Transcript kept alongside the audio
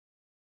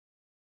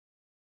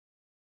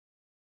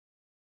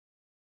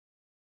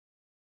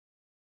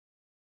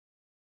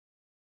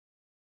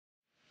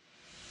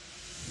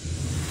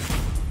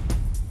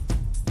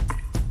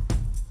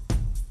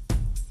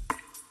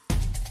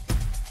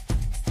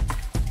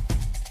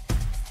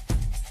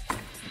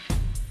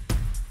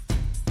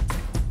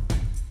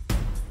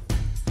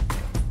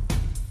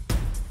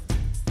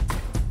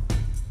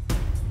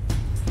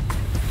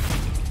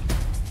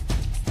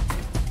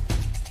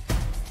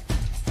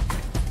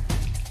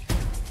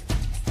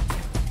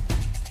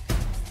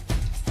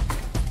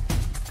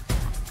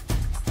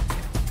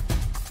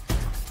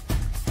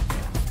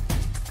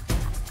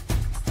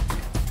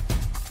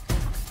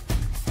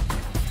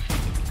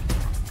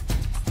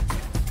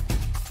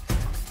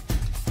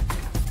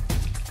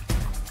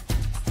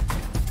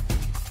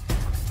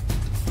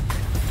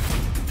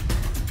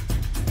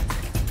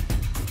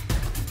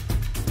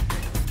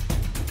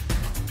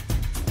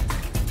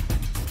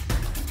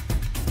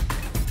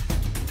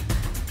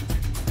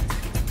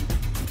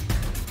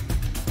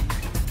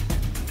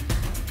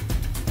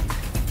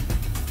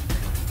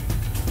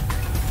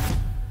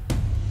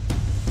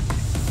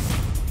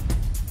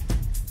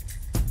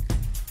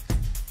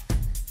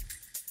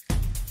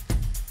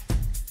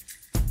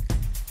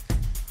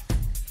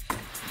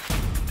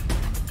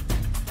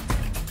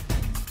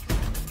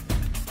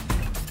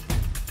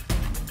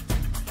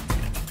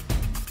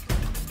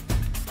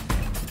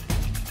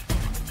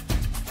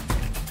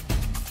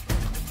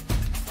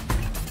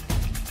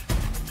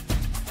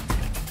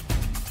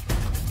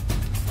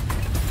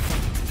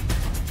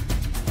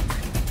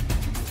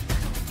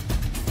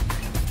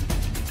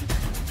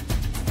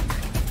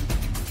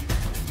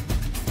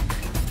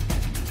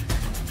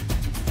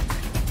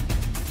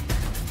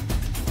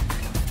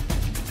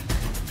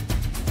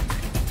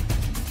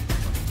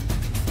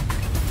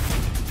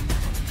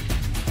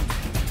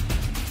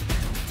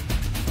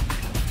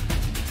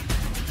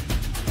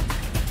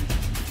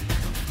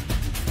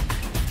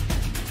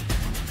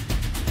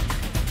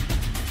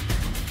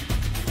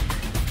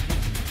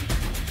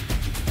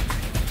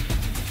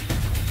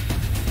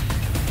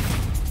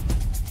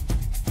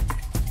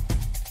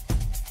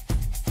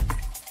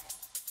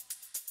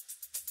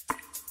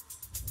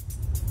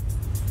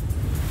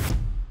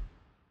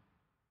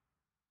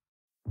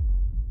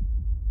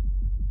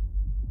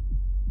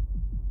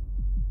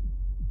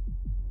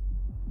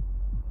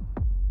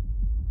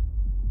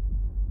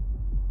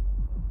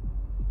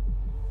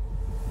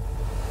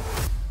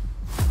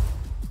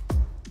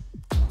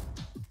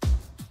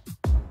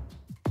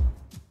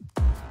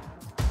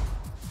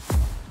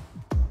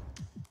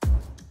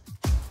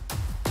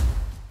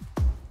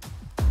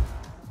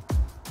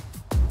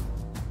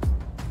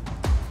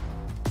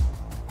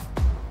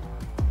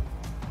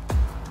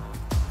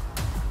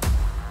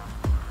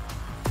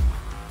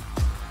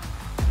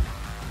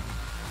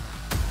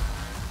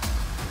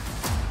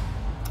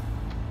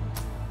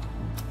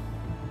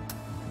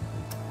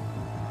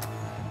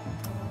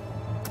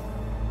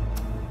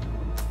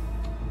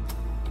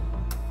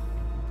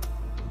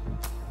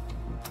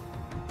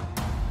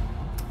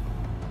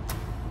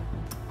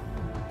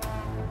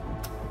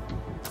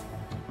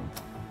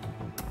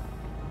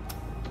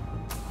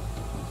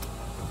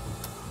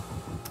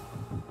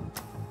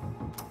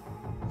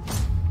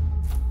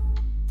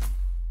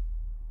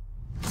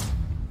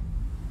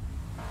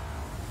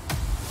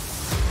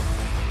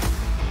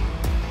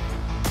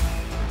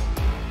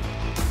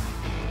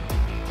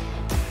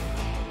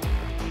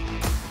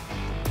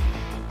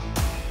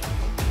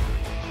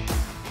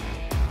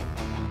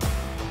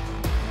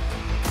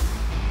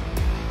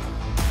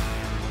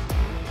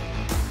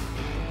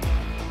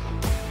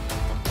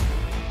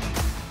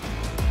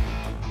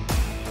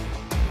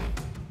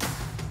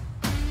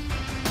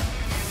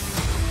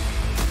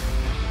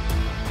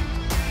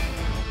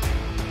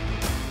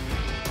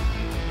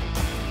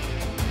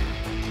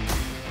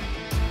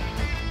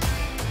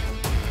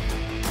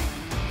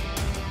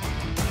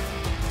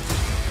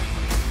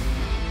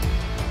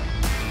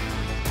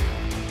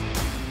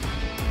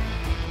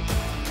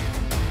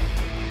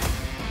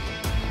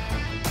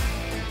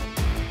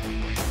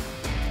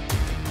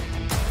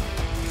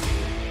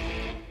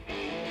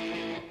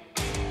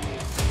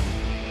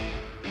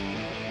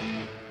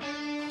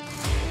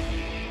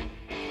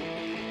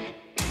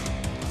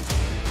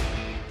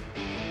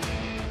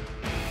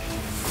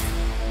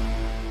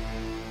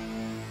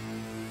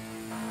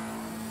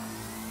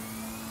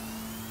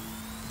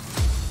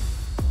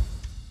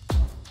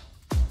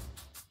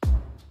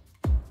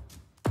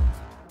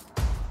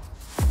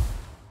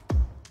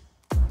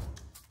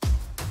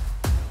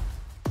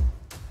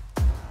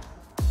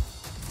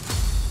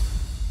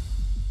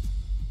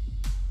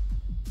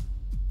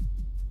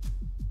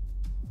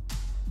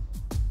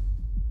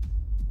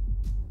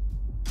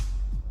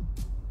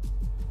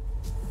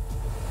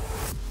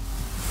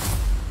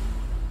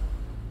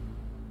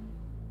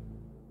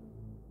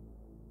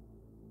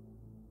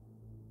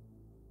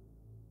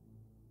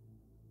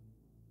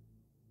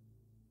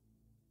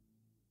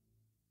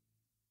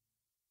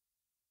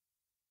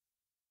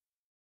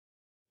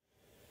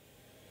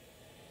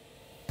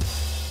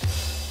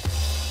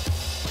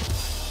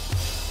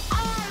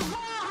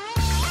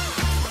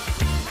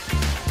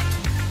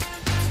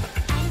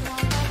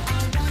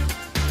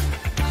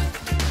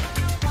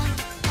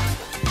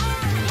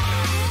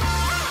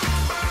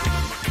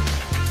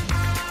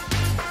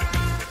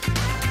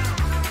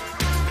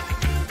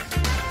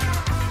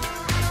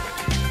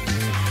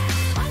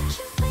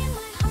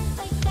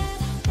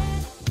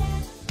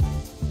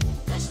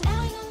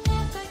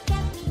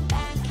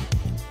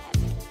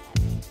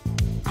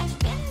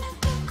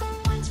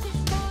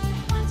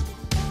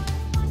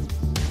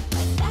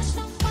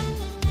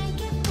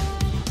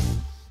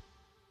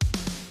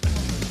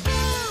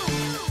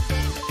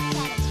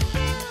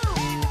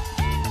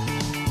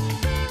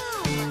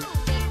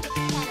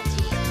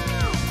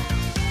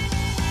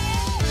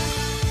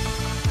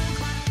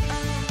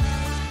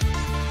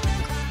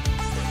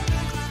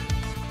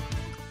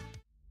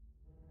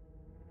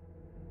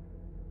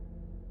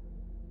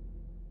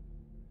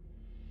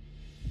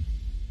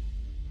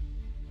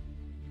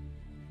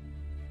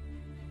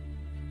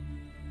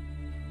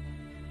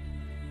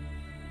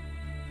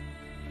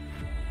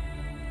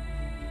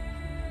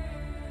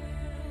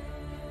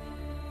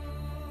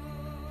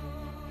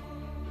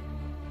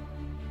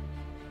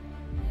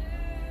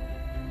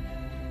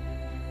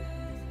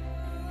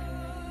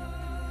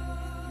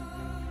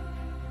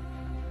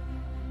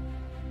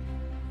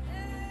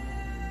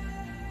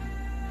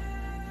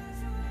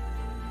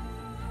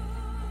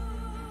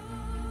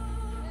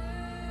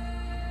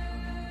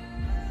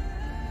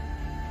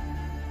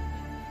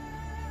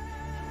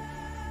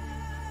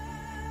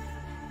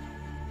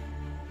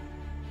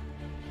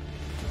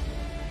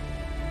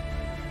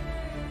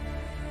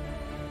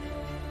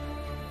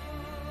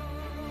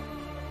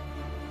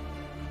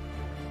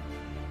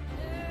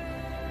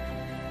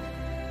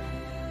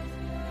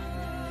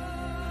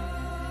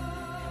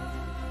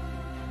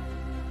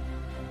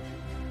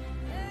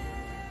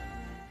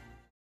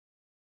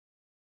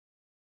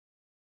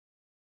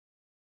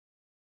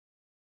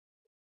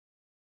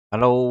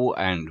Hello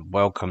and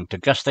welcome to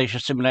Gas Station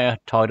Simulator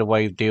Tidal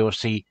Wave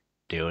DLC.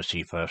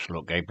 DLC First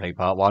Look Gameplay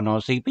Part 1 on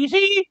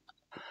CPC.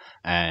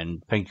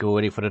 And thank you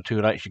already for the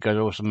 2 likes. You guys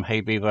are awesome. Hey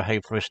Beaver, hey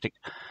Floristic.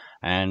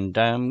 And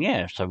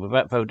yeah, so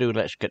without further ado,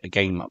 let's get the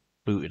game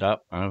booted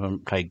up. I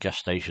haven't played Gas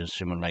Station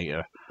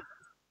Simulator.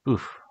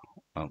 Oof.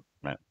 Oh,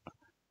 no.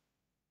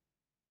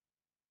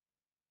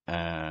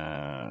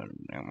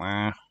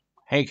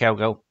 Hey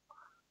Cowgirl.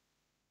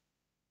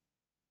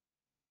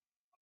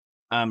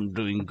 I'm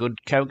doing good,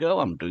 Cowgirl.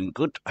 I'm doing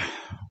good.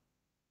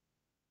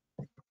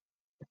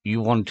 You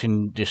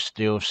wanting this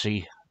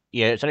DLC?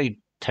 Yeah, it's only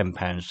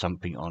 £10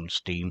 something on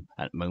Steam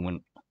at the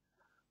moment.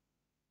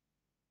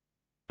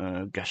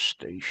 Gas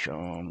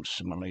station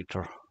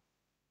simulator.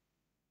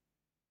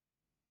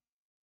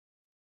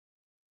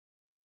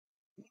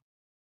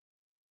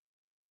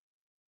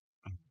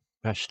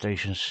 Gas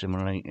station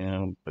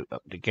simulator. Boot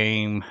up the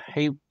game.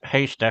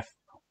 Hey, Steph.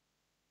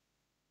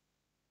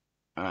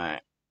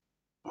 Alright.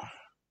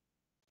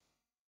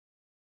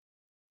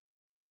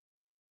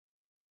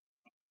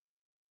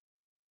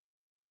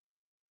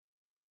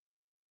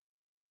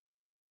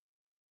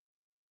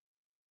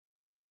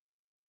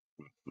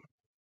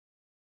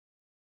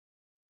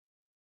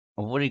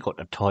 I've already got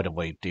the Tidal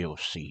Wave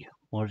DLC.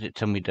 Why does it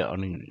tell me that I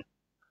need it?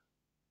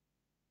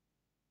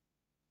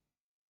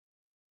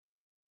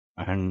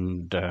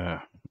 And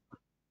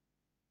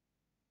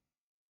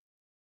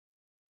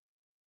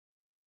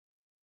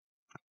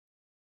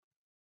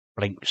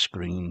blank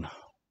screen.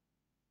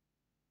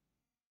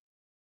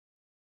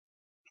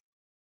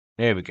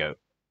 There we go.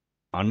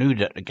 I knew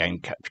that the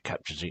game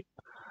captures it.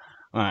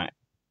 Alright.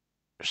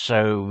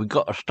 So we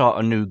got to start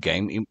a new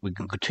game. We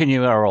can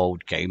continue our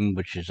old game,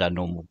 which is our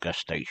normal gas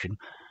station.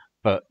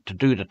 But to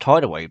do the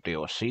Tidal Wave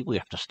DLC, we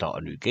have to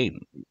start a new game.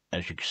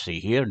 As you can see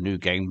here, new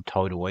game,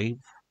 Tidal Wave.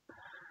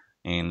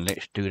 And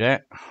let's do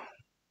that.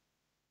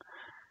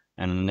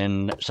 And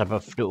then let's have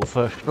a little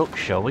first look,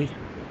 shall we?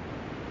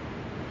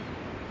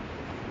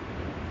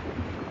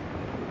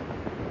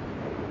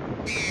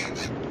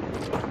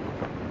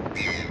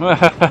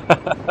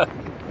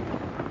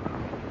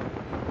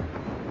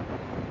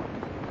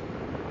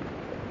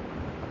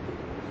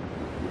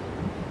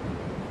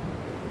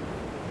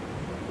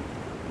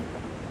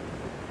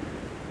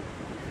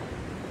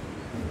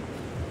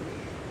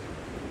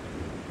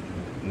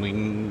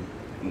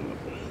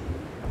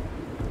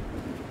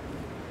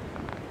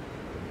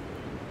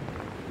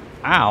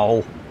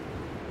 Ow!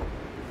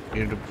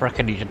 You're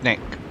cracking his neck.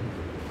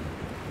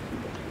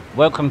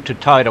 Welcome to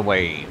Tidal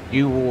Wave.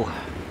 You will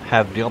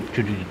have the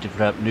opportunity to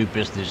develop new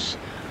business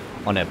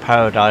on a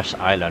paradise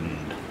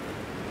island.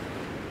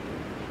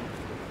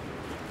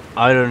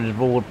 Island is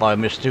ruled by a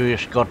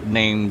mysterious god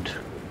named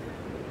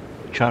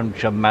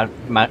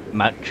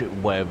Machu,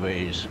 whatever it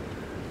is.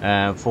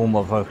 Form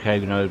of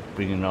volcano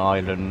being an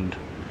island.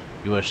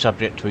 You are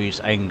subject to his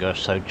anger,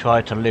 so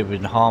try to live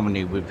in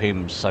harmony with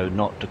him so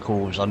not to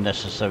cause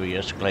unnecessary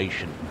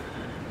escalation.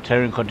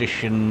 Terrain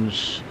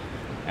conditions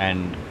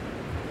and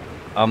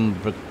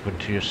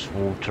ubiquitous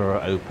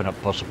water open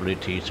up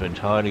possibilities to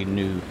entirely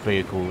new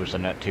vehicles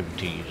and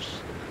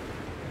activities.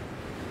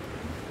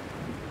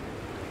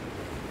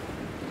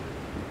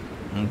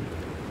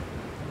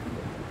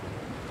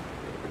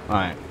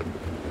 Right.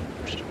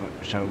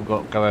 So we've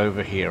got to go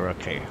over here,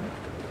 okay.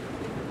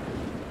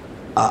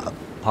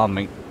 Pardon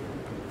me.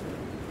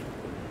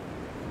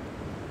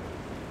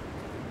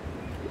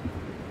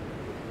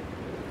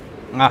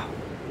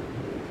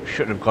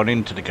 Shouldn't have gone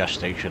into the gas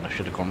station, I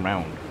should have gone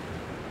round.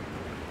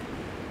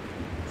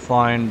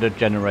 Find the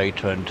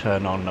generator and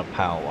turn on the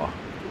power.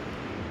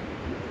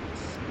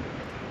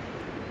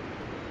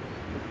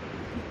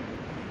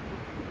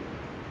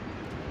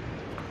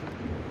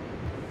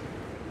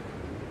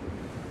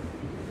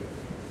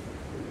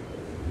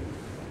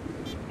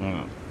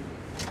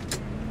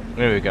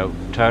 There we go,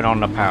 turn on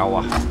the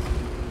power.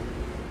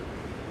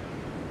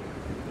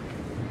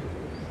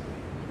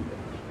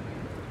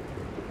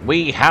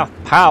 We have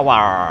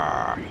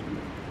power!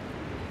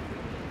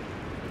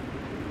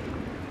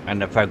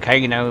 And the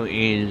volcano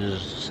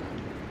is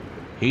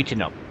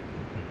heating up.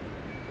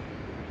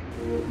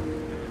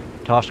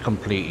 Task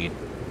completed.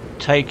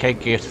 Take a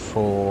gift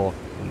for...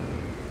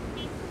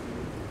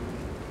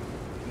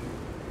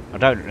 I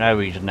don't know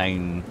his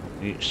name.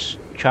 It's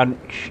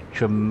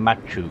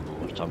Chamachu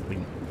or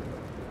something.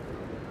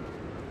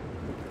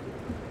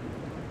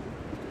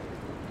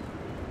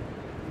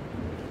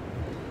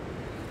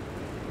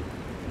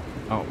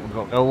 Oh, we've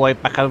got to go all the way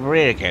back over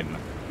here again.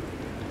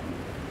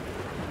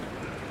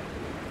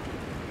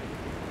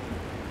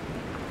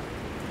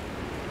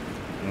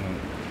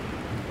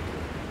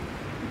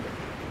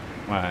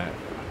 Right.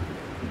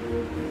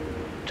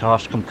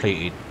 Task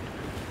completed.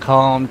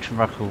 Calm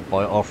Chamachu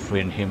by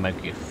offering him a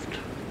gift.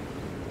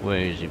 Where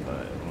is he?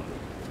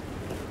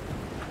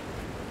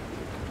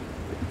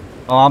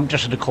 Oh, I'm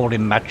just going to call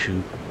him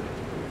Manchu,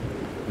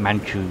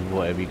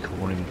 whatever you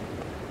call him.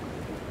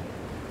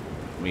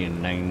 Me a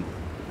name.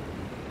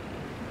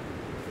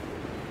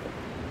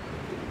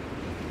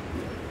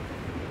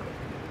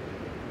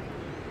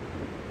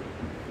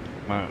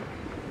 Right.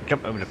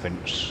 Jump over the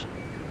fence.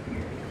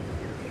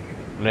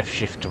 Left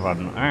shift to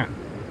run. Ah.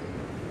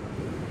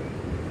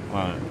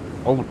 Right.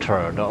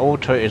 Altar. The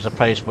altar is a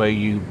place where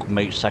you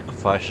make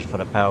sacrifices for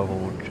the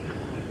powerful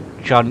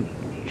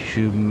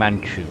Junchu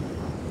Manchu.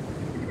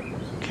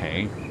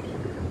 Okay.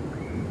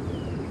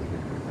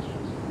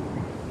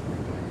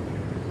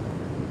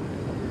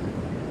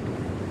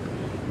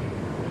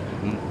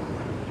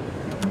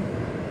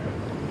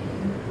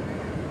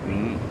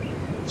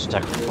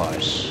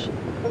 Sacrifice.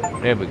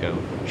 There we go.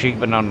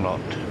 Achievement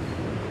unlocked.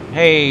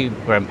 Hey,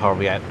 Grandpa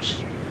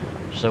reacts.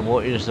 So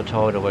what is the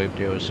Tidal Wave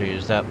DLC?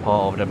 Is that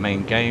part of the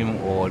main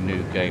game or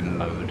new game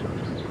mode?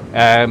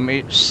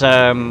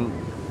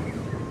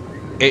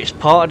 It's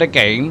part of the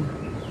game.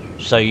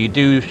 So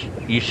you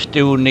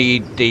still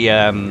need the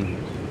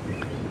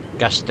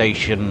gas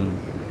station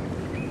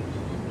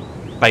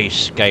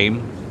base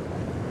game.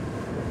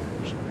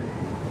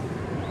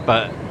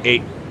 But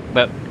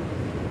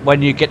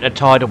when you get the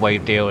Tidal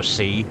Wave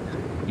DLC,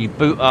 you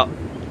boot up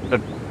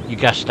your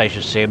gas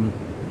station sim.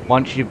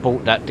 Once you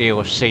bought that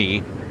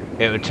DLC,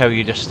 it will tell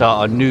you to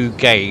start a new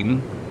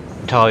game,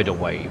 Tidal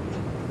Wave.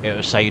 It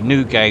will say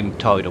new game,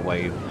 Tidal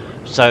Wave.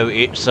 So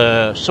it's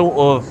a sort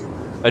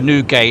of a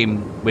new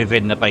game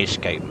within the base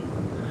game.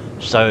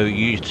 So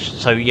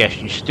yes,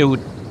 you still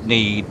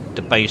need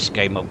the base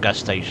game of Gas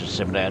Station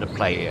Simulator to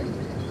play it.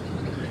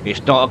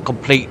 It's not a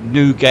complete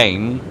new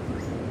game.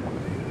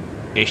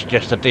 It's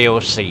just a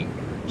DLC.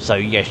 So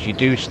yes, you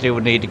do still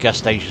need the Gas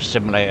Station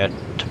Simulator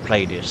to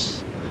play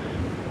this.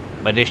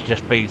 But this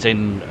just brings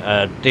in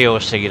a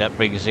DLC that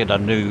brings in a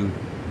new,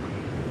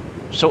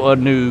 sort of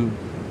new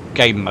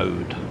game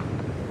mode.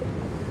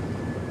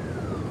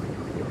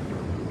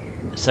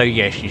 So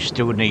yes, you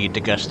still need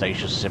the Gas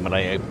Station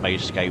Simulator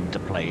base game to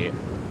play it.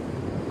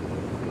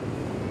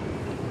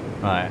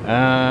 Right,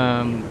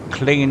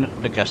 clean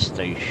the gas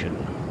station.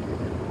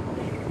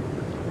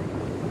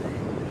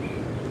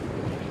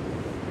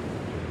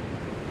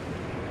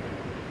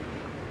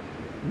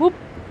 Whoop!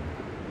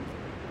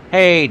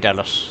 Hey,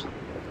 Dallas.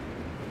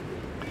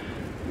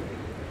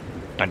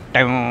 Dun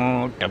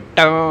dun dun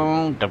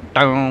dun dun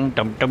dun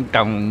dun dun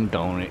dun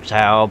dun. It's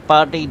our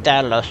buddy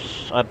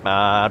Dallas,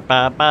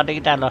 buddy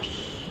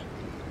Dallas.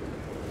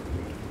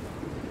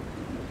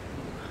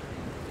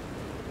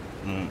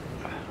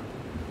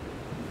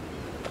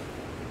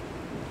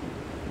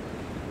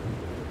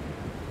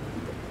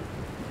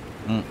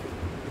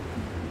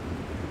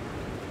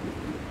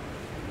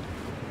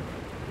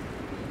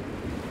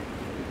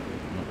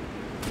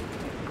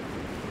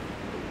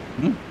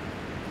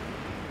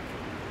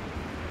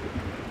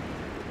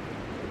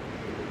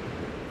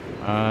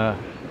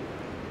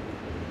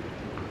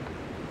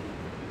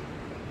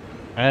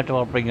 How do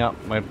I bring up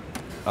my...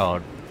 Oh,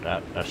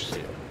 that's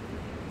it.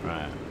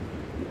 Right.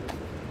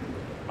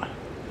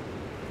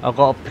 I've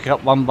got to pick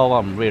up one by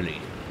one, really.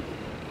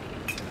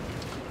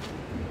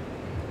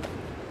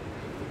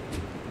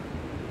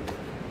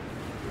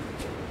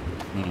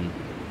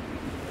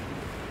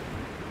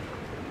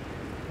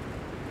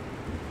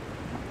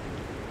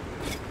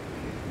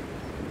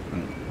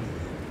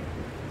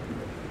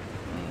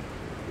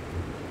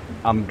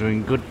 I'm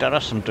doing good,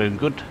 Dallas, I'm doing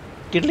good.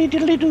 Diddly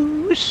diddly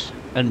doos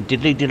and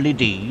diddly diddly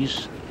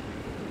dees.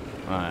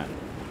 Right.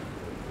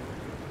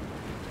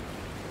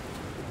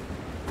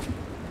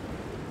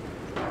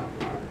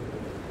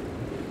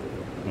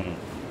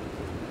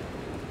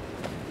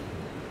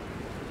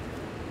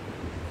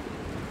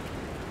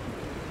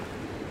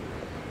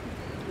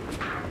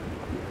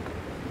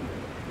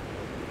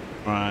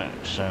 Right,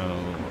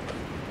 so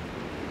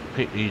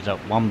pick these up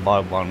one by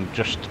one,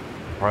 just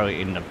throw it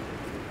in the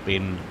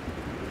bin.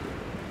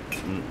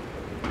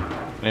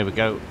 There we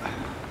go.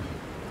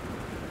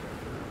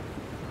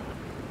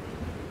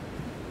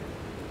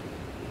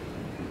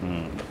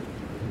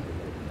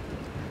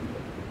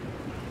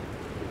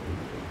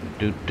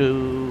 Do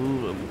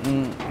do.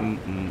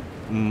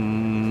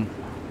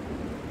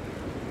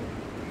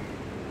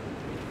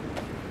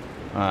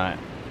 Alright.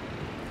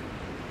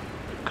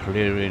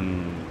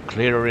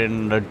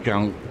 Clearing the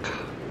junk.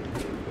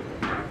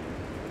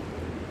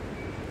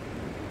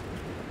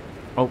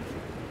 Oh.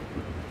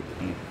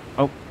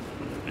 Oh.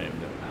 There we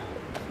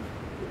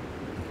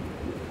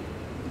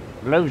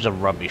go. Loads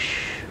of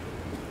rubbish.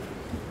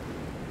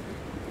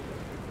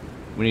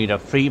 We need a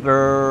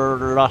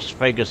fever, Las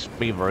Vegas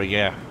fever,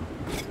 yeah.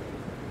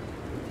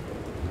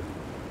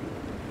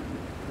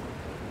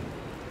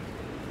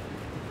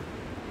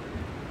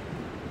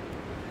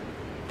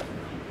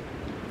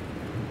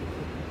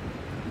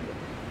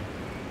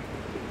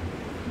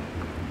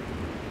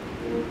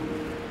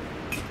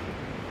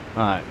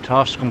 Alright,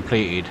 task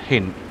completed.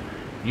 Hint.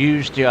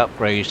 Use the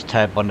upgrades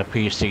tab on the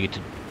PC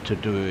to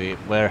do it.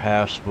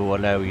 Warehouse will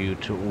allow you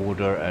to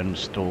order and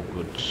store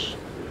goods.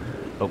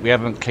 But we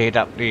haven't cleared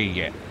up there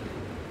yet.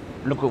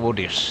 Look at all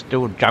this,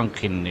 still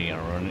junk in there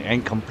and it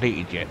ain't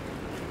completed yet.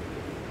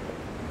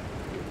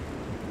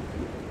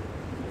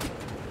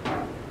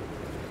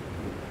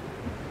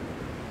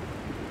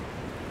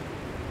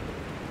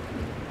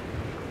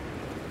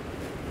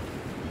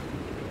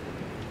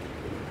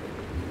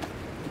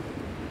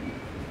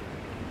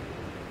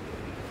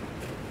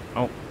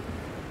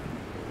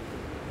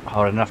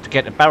 hard enough to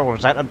get the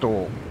barrels out the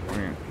door.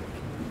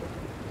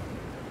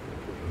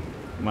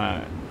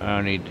 Right,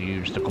 I need to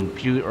use the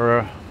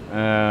computer.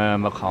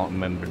 I can't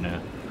remember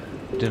now.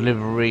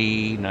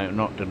 Delivery, no,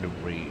 not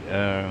delivery.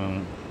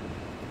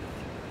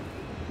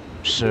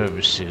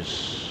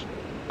 Services,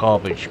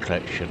 garbage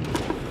collection.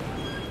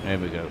 There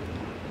we go.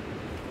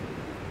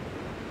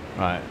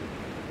 Right.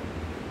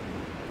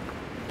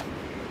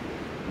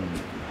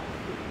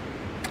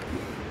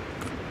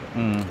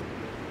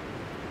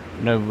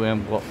 No, we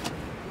haven't got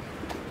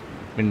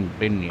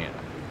bin yet.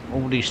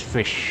 All these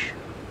fish.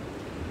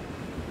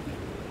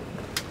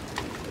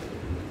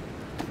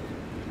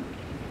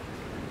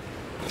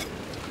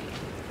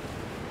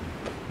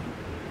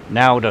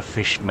 Now the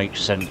fish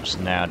makes sense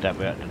now that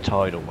we're at the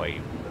tidal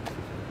wave.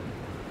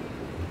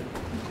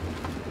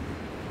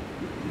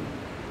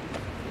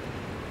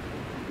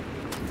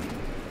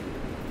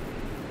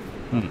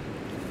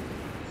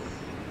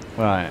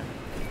 Right.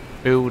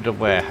 Build a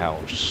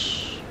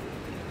warehouse.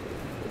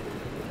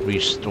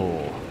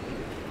 Restore.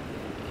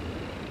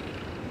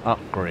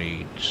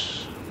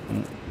 Upgrades.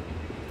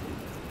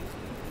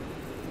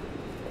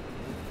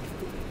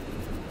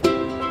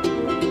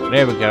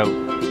 There we go.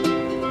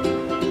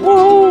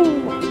 Woo!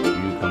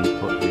 You can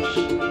put this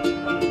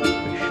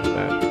fish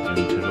back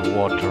into the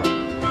water.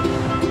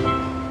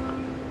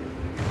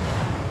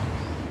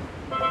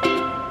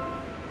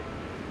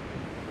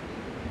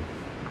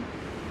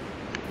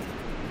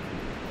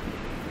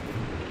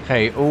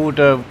 Okay,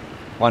 order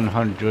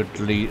 100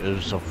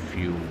 liters of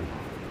fuel.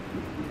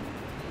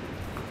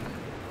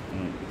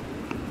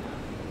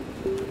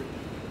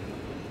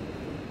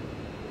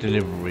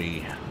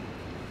 Delivery.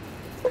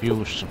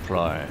 Fuel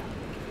supply.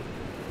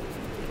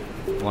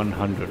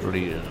 100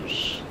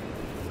 liters.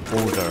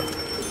 Order.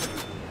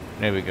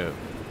 There we go.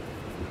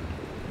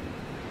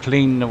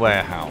 Clean the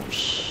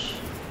warehouse.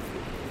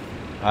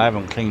 I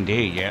haven't cleaned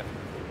here yet.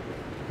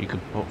 You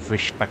could put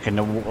fish back in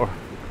the water.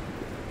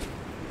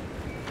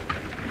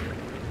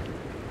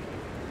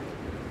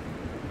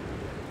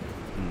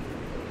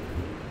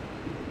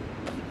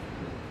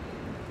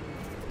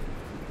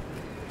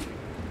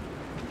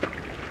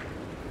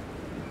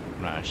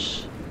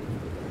 Nice.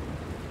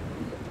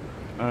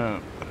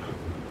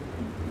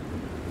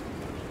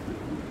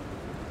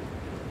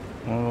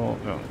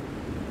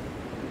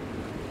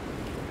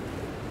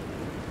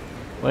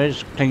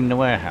 Where's clean the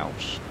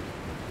warehouse?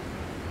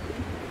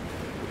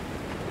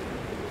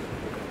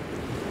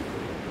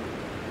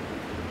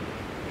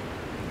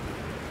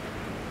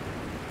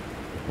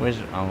 Where's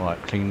it? Oh,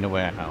 right, clean the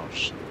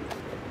warehouse.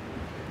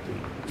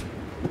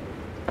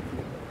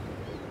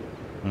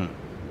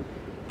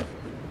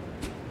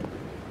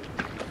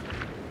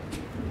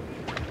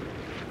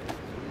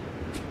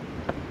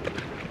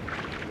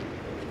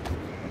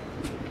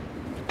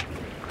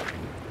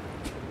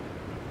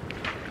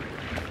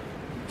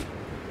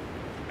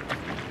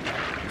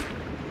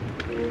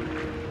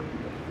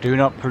 Do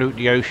not pollute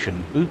the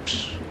ocean.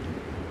 Oops.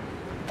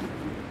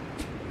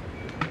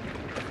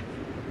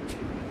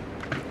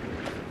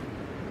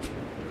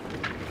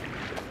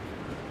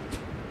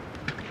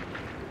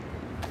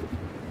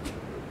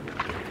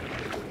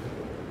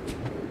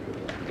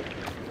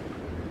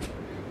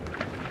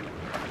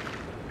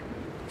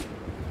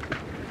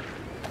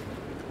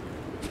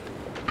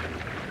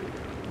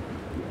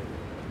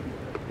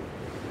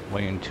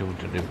 Wait until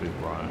delivery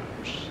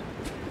arrives.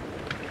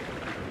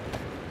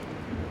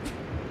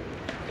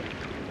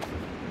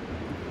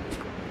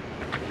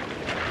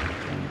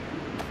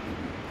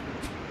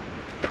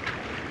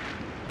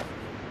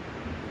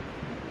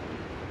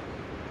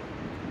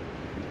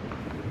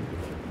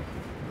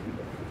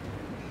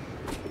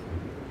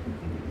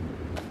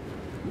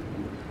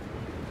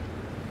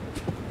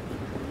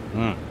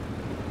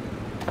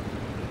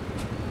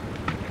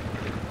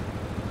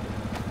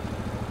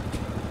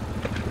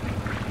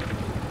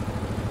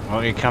 Well,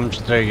 here comes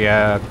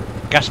the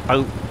gas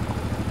boat.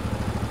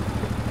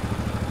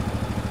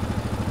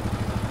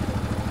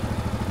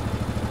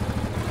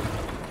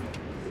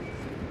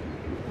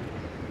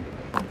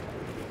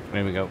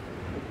 There we go.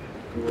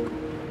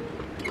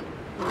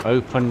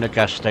 Open the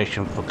gas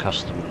station for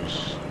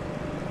customers.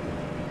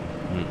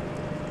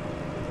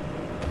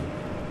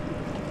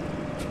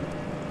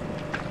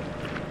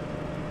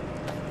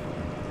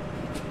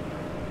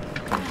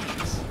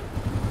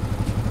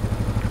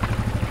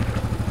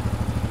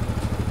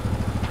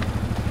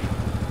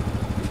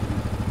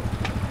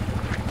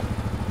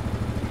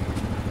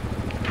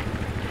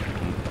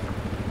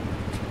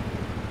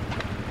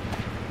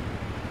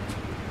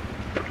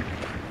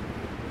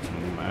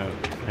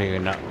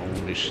 Clearing up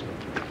all this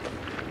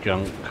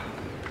junk.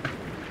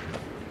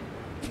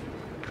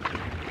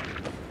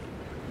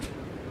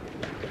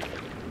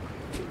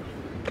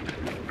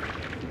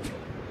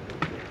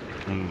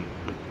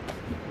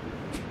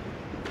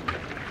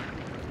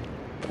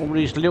 All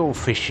these little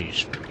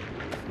fishes.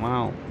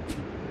 Wow.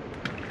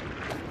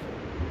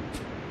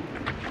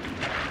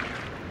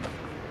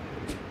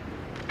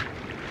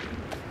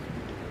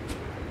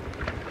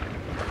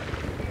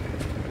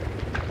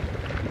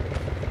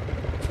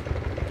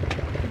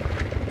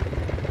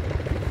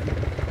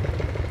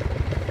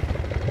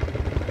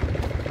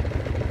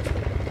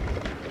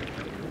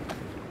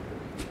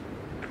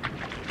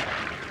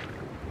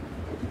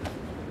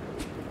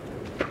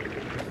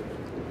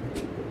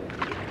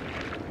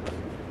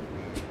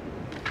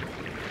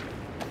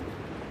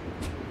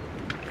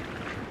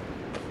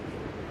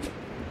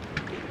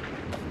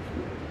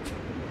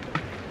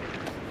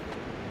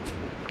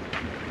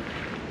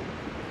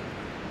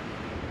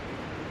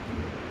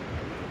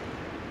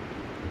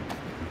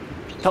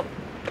 Stop!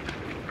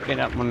 Get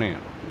up on there.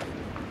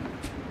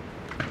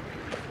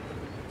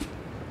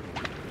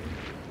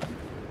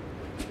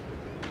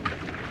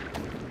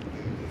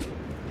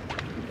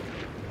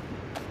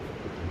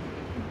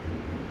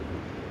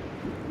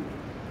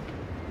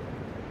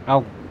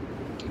 Oh,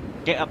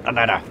 get up the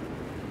ladder.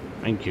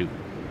 Thank you.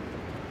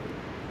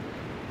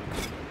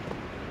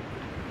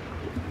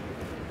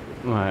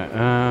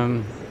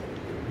 Right,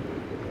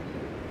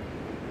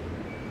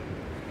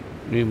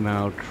 new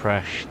mail,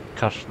 trash,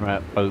 customer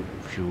at boat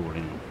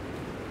fueling.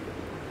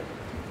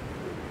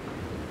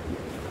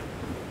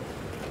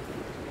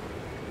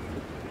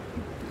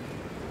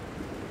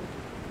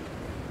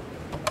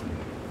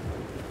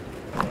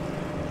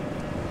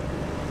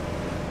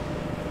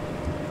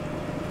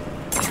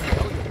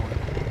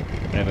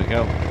 There we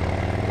go.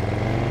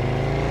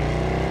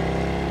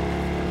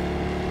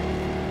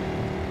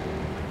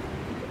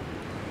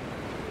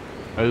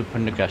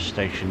 Open the gas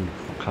station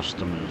for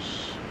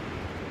customers.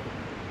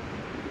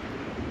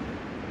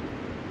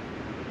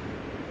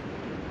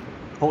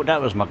 Oh,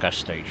 that was my gas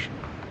station.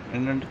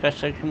 And then the gas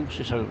station, what's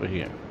this over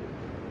here?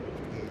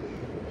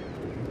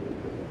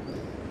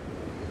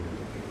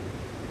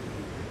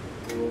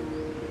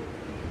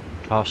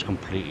 Task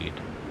completed.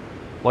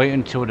 Wait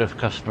until the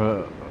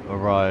customer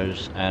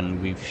arrives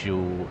and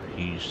refuel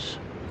his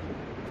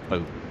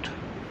boat.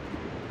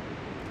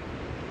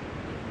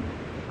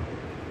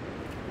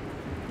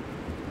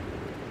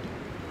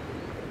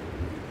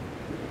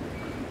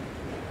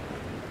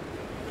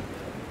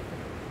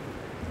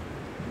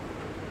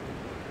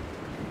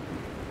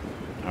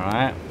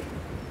 Alright.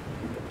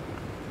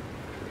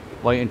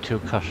 Wait until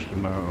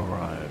customer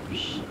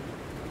arrives.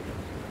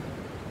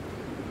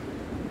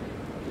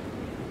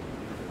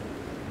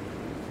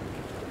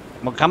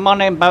 Well, come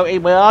on in, boaty,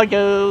 where are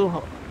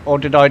you? Or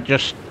did I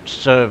just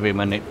serve him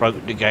and it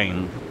broke the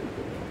game?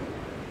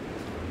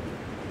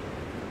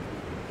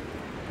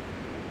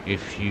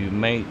 If you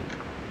make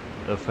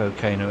the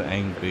volcano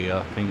angry,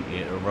 I think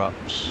it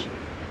erupts.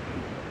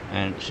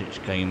 And it's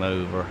game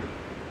over.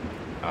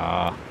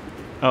 Ah.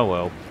 Oh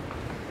well.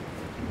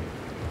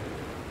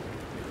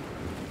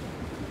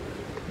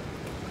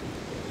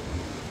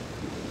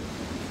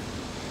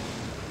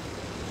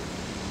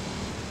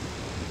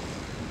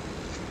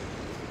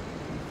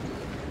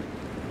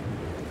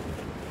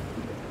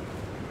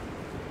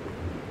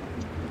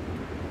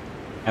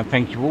 And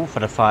thank you all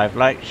for the 5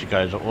 likes, you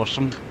guys are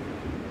awesome.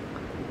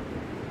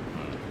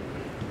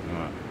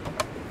 Right.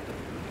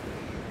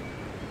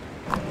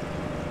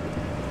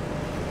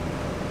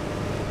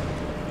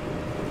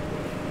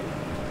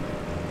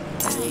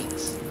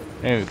 Thanks.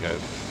 There we go.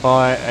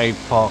 Buy a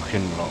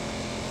parking lot.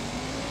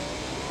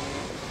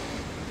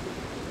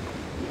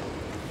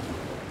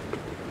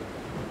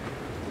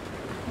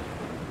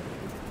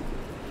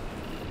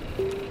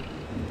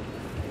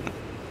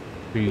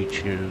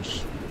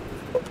 Features.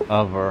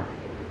 Other.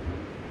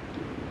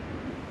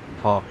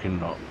 Parking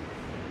lot.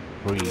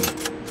 Free.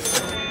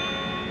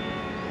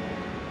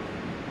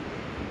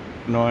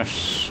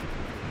 Nice.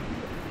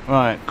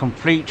 Right,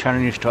 complete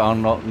challenge to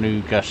unlock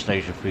new gas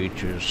station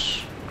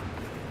features.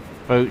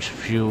 Boats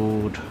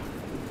fueled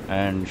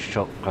and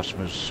shop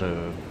customers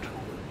served.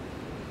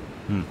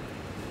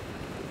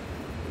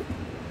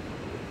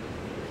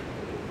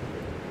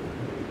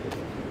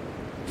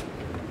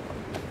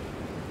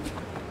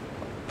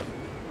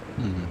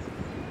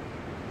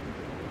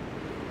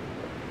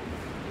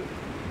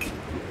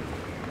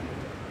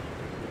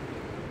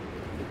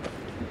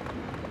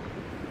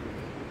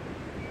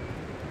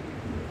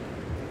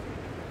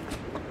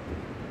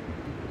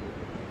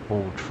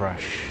 All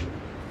trash.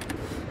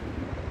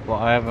 But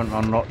I haven't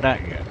unlocked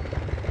that yet.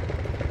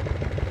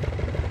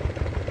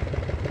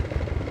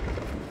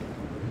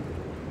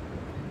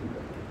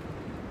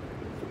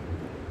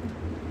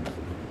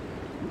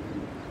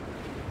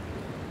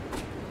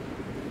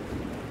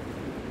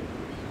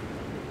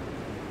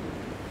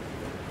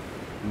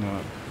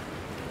 No.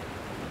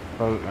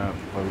 Boat out,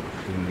 boat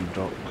fueling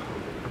dock.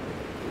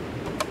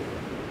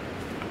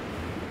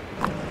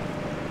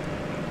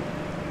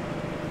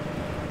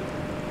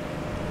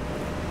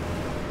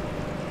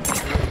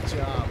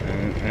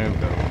 There we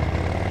go.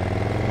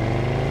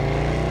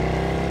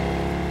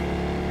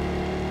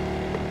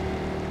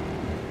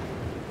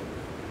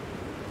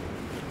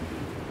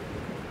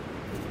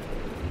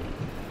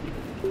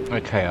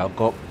 Okay, I've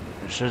got,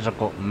 it says I've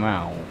got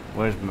Mal.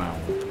 Where's Mal?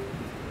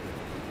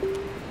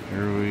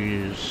 Here he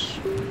is.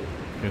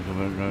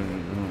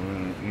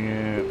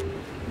 Yeah.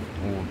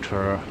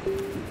 Water.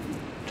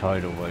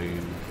 Tidal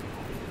wave.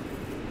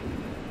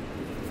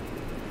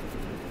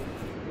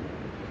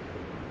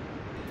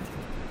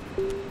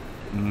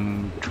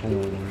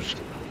 Tools.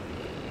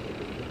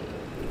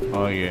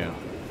 Oh yeah.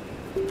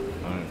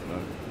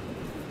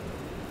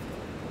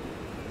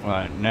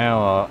 Right,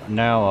 now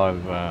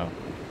I've right,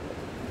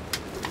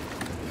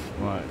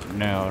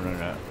 now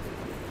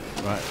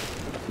right,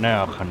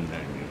 now I can,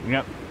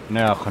 yep,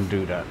 now I can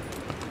do that.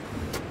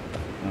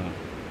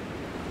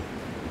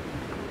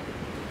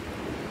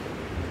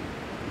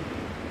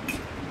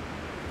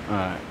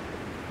 Alright.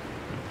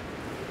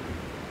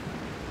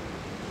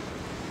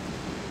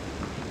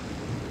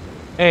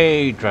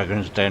 Hey,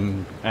 Dragon's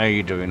Den, how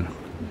you doing?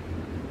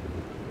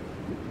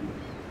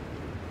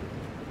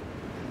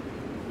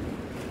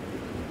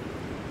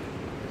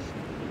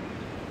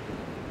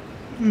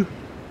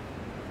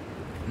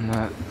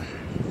 No.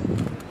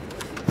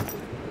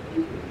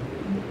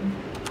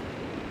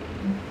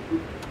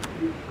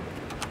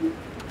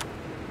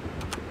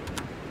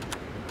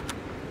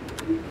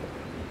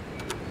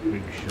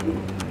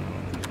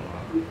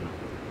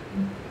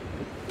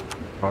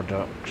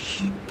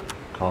 Products,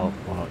 car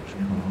parts,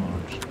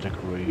 cards,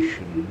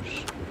 decorations.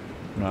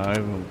 No, I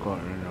haven't got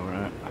any of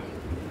that.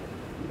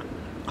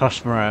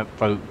 Customer at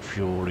boat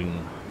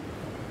fueling.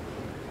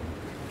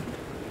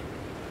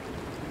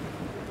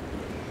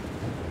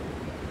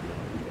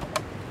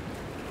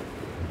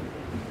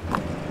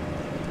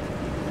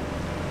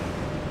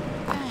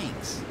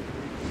 Thanks.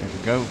 There we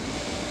go.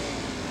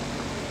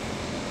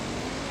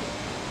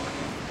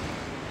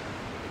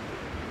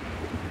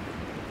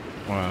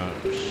 Right,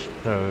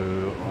 so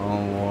I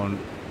want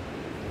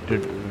no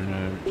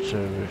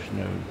service,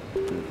 no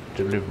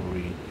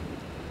delivery.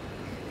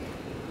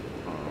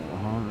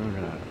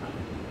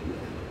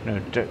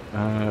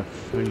 No,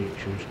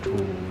 features,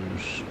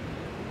 tools,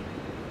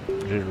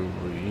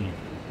 delivery,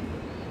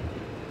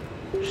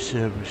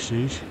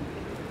 services.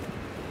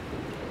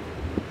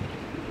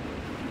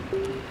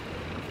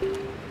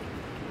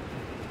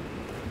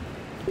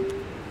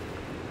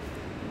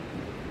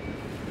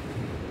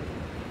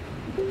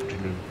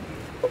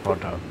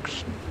 Products.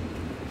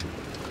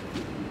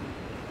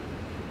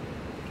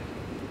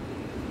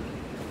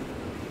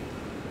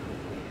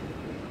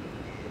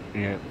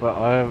 Yeah, but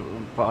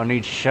I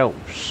need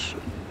shelves.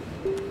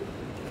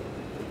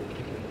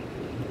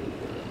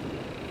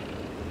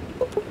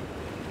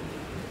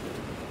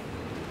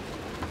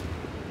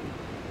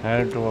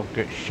 How do I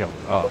get shelves?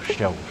 Oh,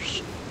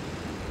 shelves.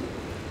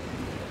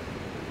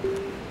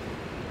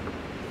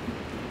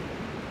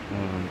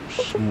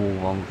 Small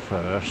one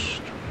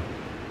first.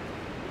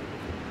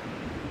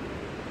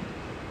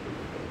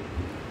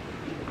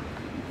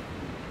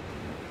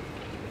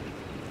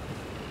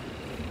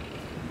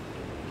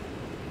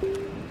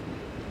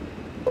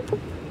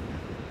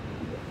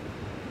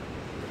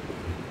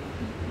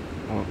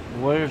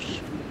 Where's...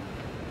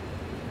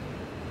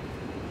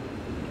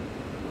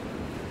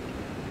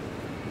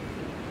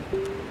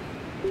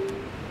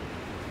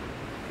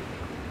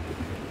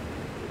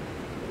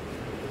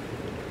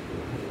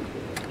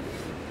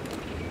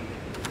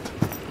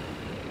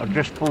 I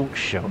just bought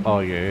shelf. Oh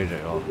yeah, here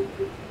they are.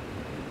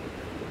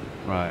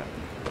 Right.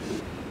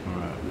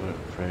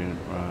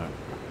 Right.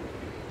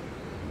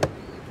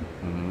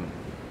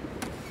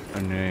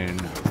 And then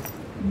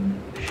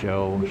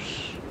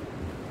shelves,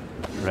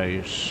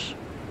 lace.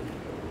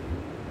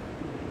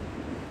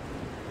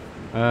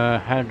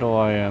 How do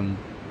I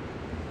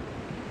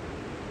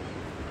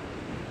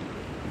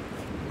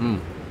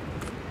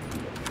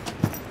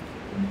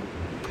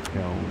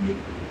shelves,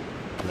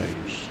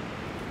 lace.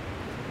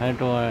 How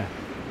do I?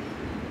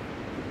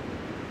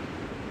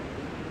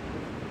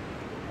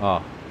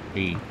 Ah,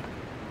 E.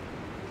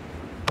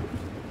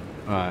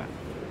 Right.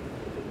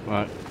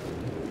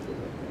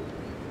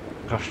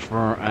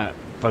 Customer at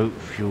boat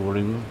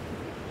fueling.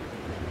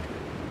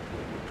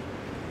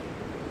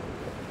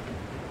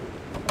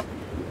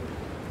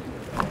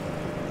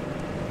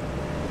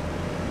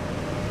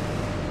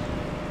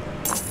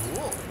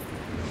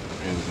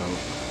 There we go.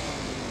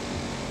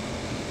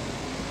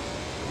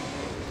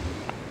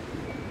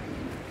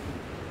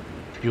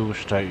 Fuel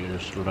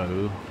status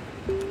low.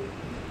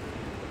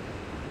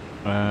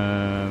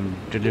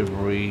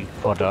 Delivery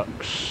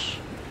products.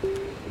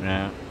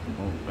 Now,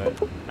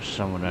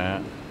 some of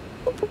that.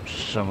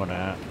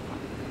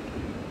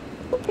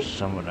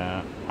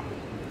 That.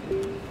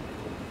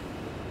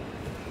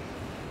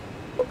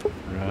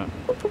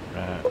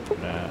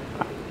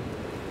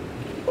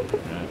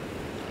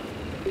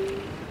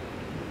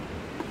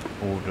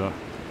 Order.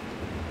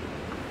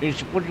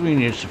 What do you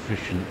mean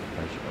insufficient?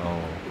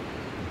 Oh.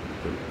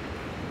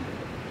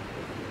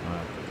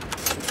 Right.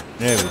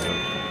 There we go.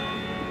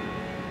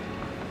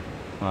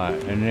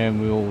 Right, and then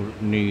we'll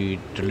need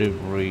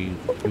delivery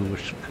fuel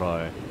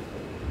supply.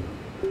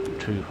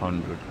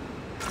 200.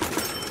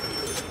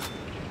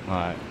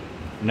 Right,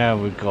 now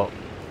we've got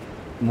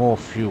more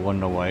fuel on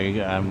the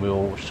way, and we've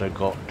also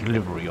got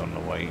delivery on the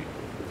way.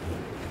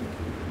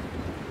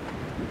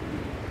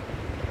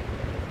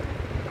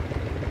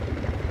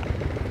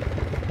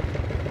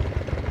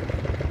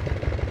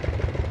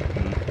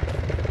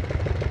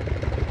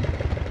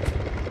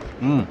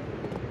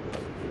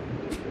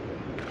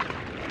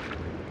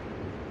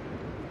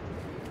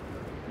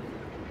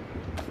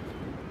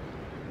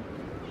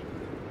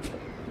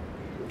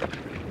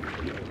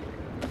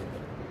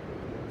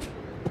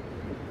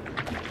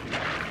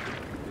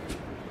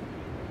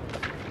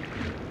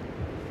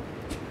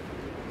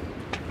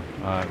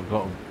 Alright, we've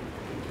got a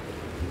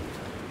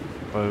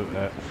boat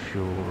at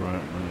fuel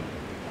right now.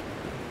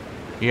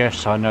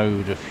 Yes, I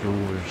know the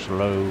fuel is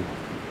low.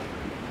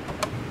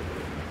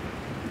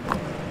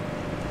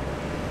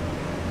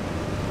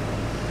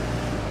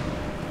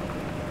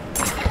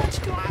 Let's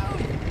go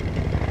out!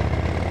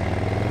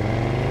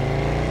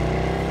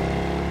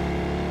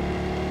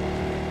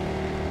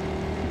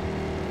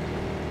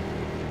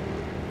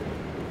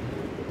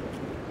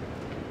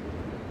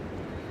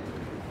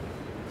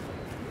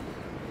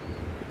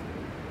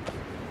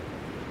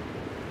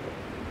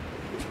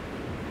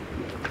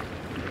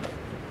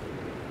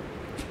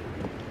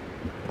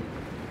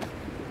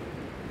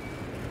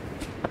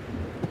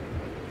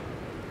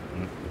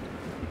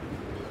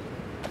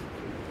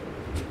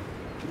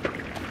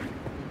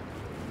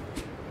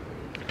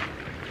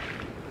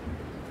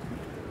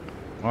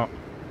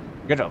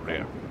 Get up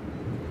there.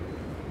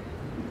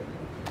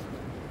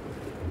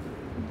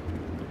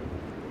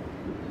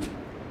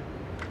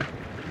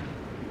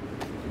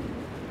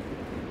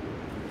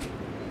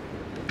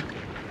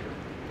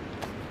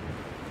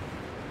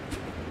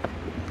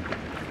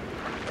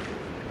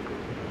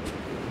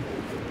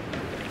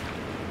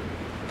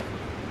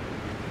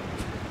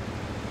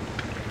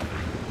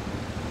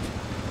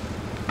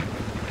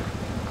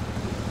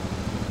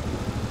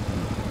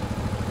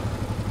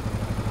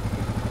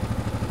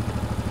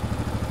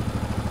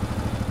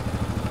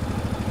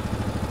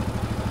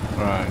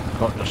 Right,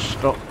 got the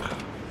stock.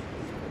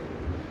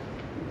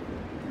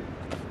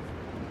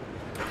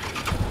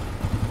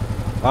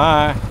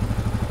 Bye.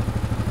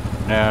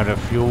 Now the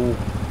fuel.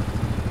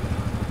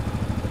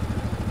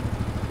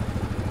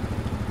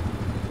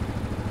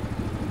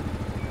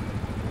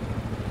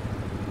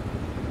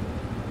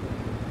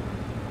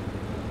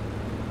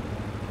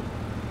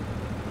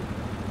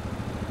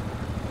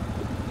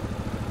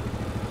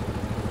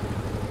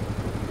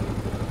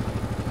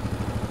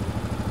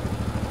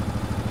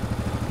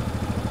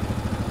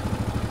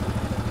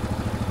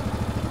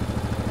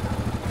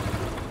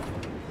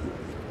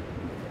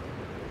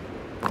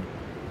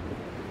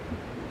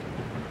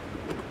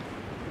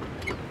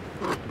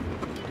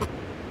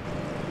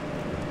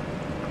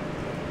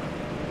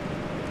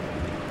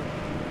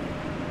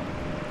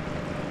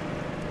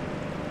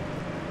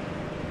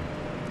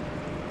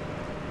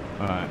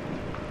 Right.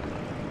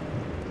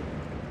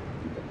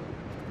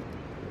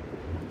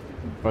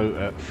 Boat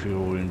at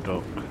fueling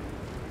dock.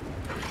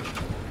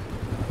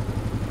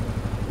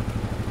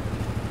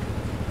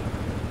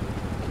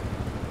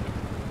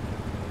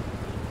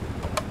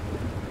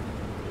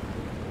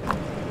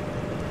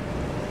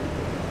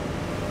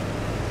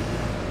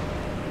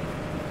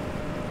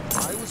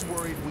 I was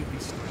worried we'd be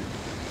stranded.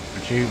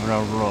 Achieving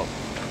a rock.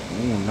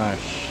 Ooh,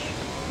 nice.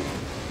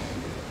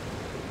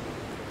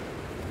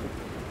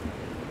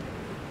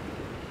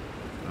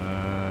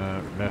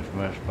 Left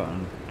mouse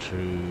button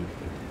to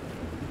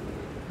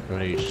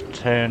release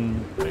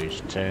 10,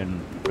 release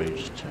 10,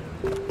 release 10.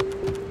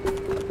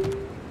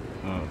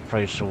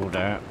 Place all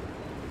that.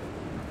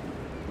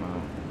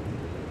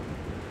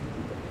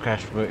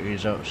 Casper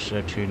is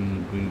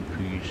upsetting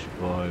Greenpeace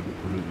by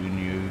polluting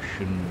the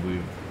ocean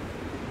with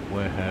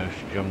warehouse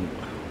junk.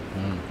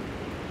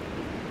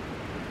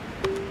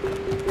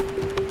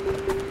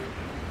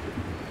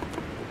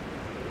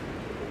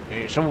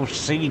 It's all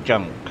sea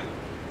junk.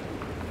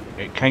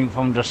 It came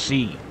from the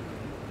sea.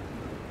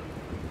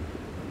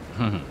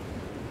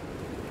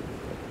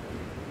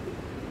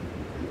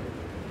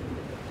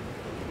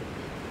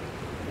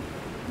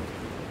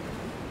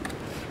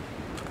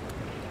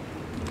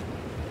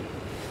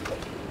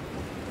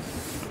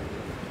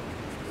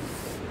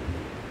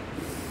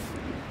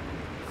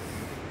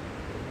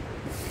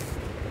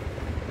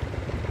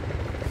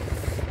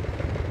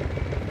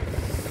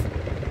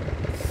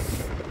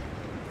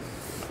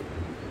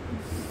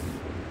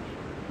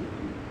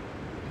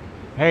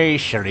 Hey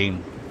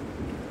Shalene.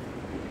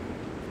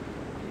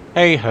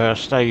 Hey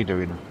Hurst, how you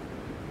doing?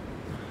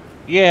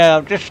 Yeah,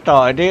 I've just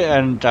started it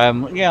and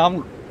yeah,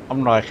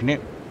 I'm liking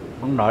it.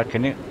 I'm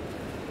liking it.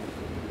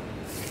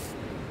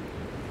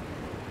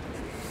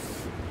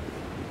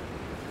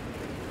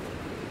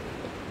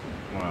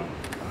 Well,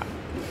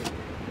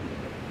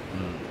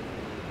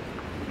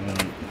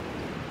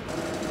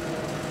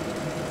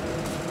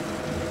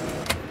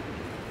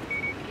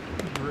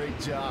 Great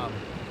job.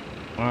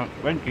 well,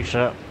 thank you,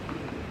 sir.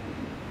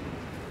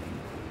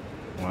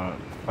 Right,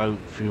 boat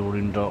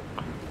fueling dock.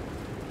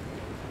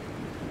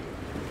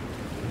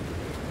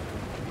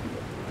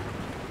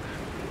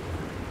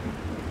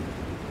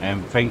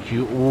 And thank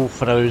you all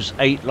for those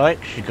 8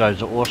 likes, you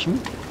guys are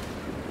awesome.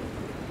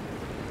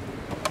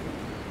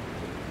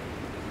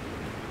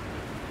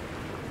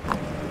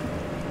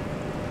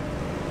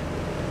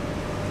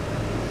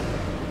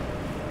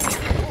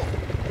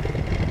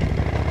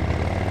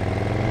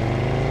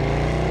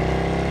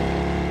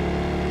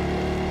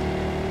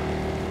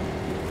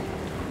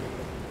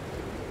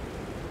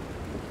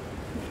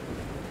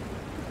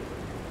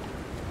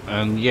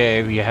 And yeah,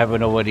 if you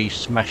haven't already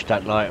smashed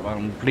that like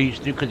button, please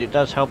do, because it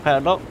does help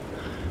out a lot.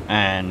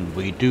 And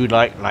we do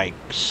like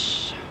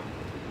likes.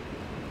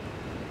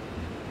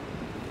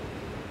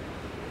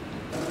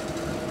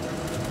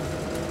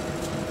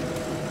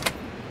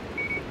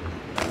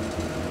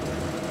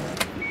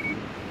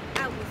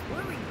 I was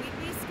worried we'd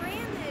be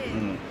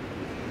stranded.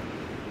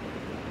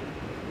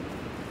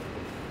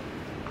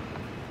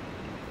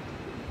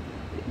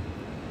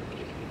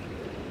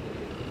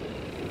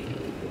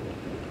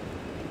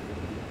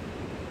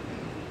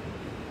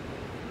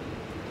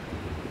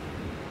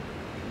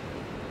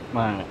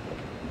 Right.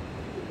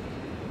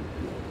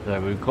 So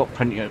we've got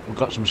we've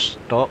got some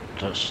stock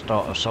to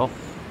start us off.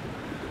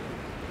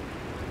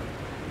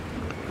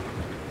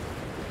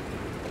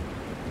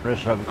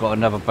 Looks like we've got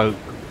another boat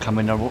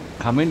coming,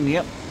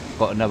 yep,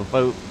 got another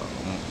boat.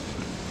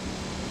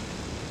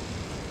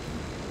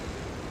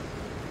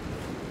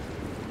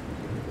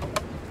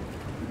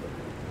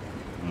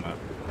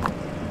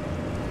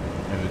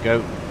 There we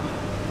go.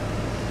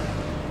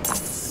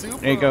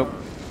 There you go.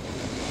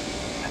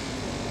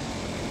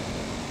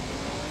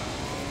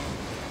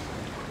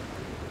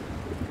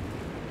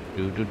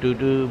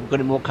 We've got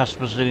any more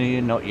customers in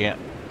here? Not yet.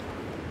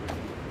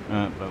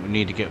 But we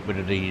need to get rid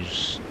of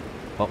these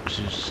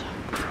boxes.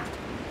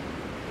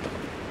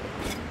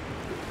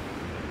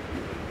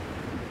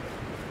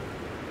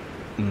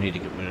 We need to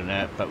get rid of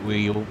that, but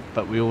we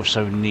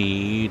also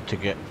need to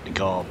get the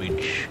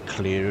garbage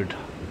cleared.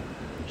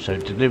 So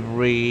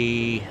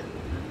delivery,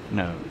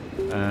 no.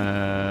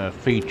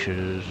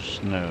 Features,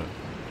 no.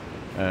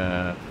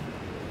 Yeah,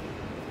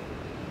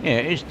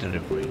 it's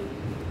delivery.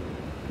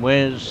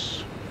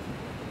 Where's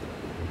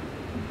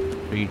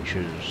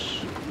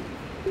features,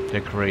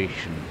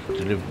 decoration,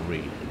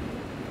 delivery?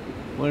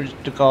 Where's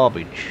the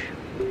garbage?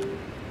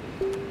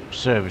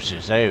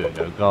 Services, there we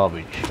go,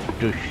 garbage.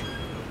 Douche.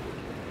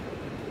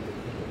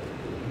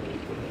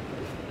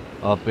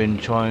 I've been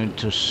trying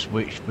to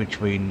switch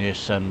between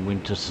this and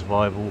winter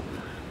survival.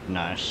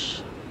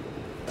 Nice.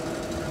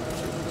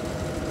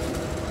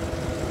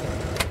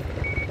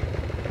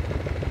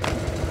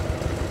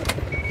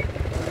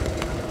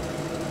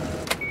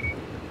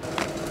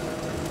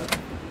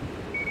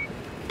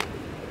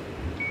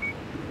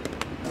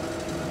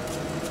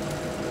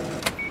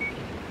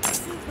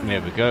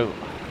 There we go.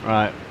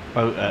 Right,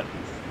 boat at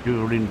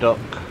fueling dock.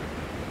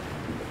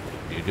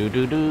 Do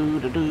do do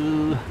do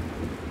do.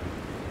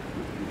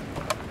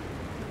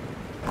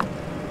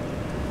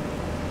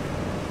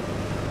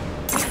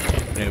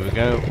 There we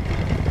go.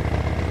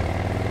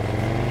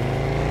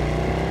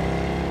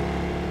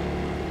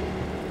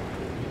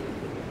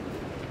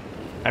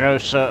 Hello,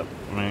 sir.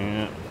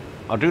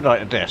 I do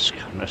like the desk.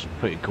 That's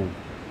pretty cool.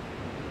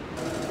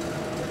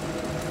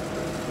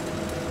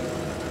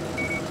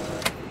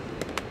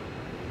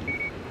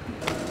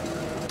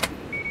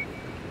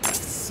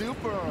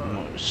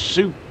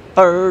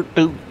 Super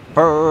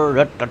duper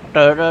da, da,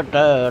 da, da,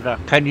 da, da.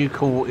 Can you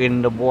call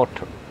in the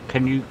water?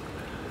 Can you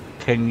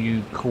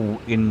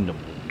call in the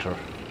water?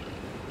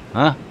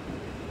 Huh?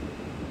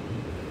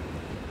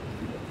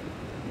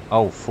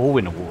 Oh, fall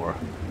in the water.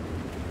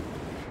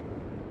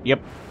 Yep.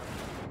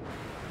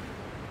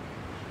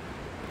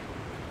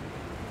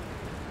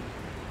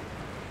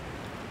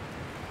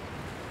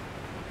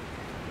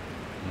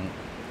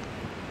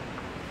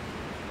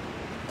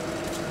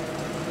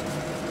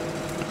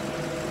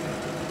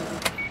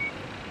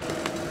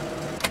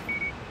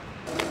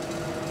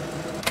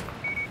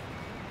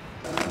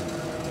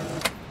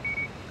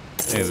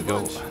 There we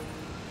go.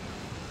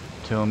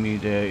 Tell me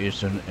there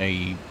isn't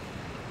a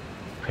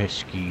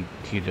pesky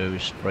kiddo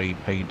spray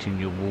painting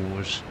your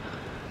walls.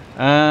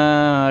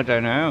 I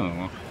don't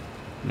know.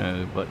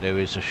 No, but there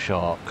is a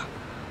shark.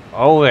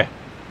 Oh, yeah.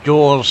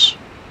 Jaws.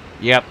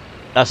 Yep,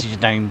 that's his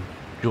name.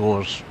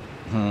 Jaws.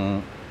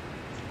 Doo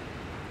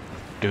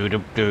doo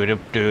doo doo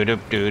doo doo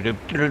doo doo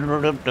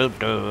doo doo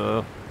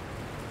doo.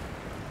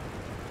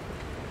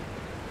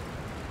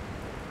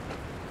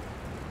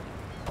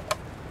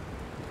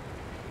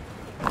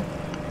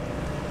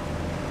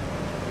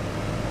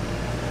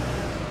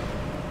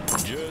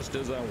 Just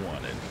as I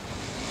wanted.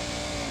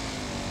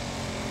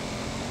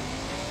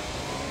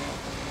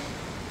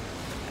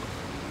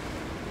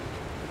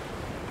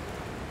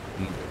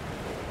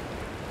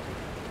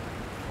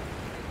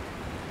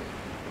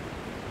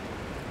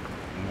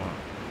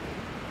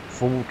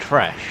 Full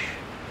trash.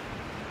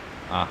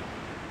 Ah,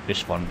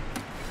 this one.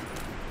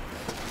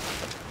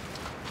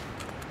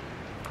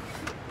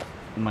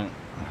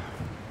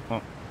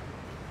 Oh.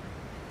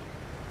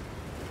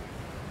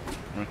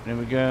 There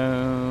we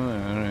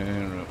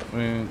go.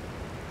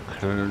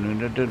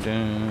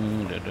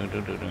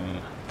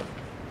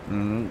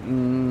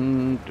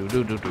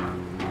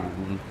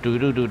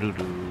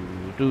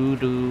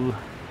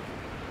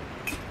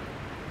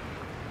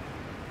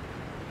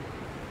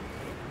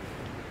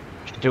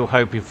 Still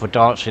hoping for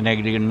dancing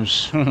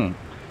aliens.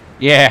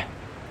 Yeah,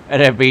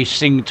 and they'll be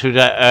singing to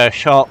that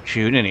shark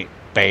tune, innit?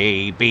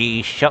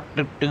 Baby shark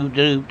doo doo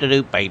doo doo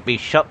doo, baby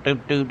shark doo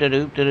doo doo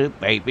doo doo,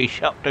 baby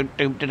shark doo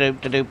doo doo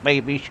doo doo,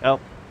 baby shark.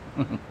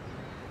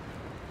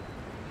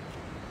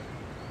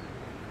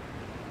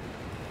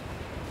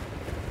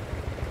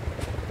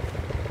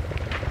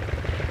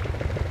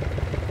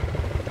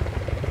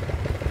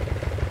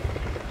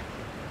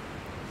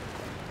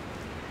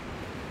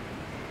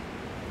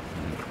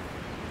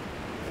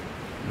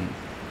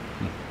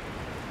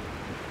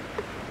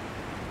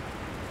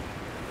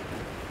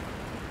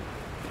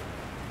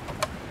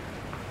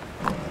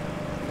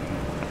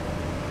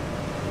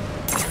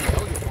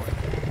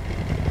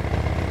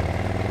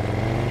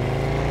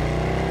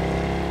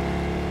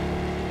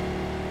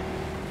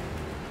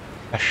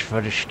 Cash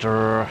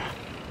register.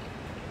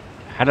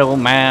 Hello,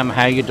 ma'am.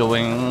 How you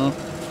doing?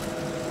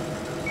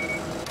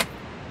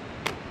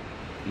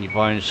 You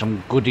buying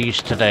some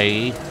goodies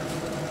today?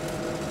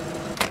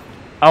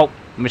 Oh,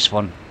 missed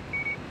one.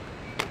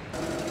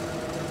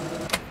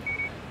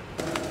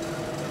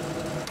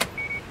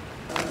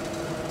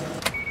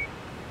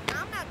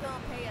 I'm not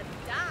gonna pay a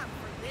dime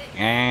for this.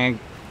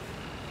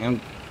 And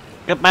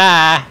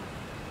goodbye.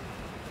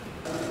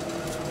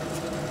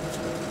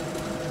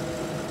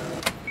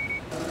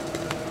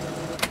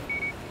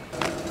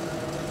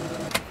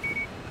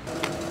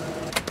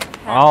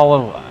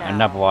 Oh,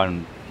 another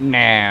one.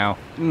 Now,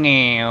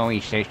 now, he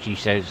says, she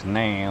says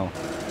now.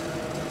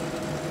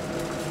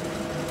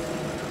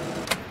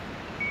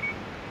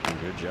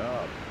 Good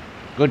job.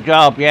 Good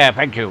job, yeah,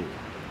 thank you.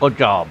 Good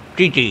job.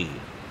 GG.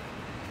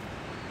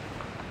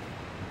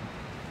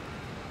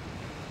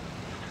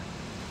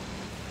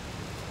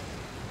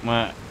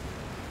 Well,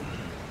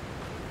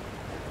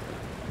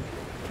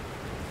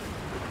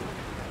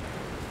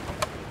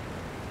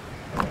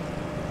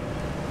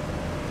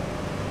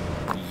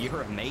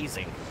 You're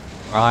amazing.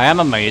 I am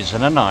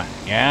amazing, aren't I?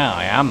 Yeah,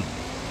 I am.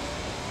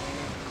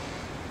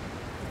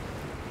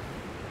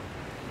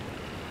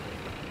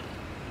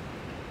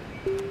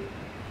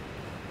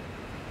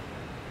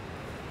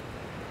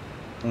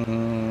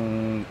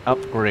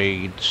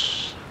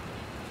 Upgrades.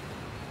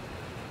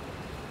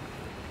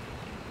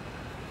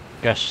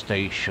 Gas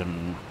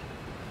station.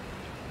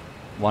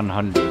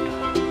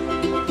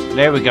 100.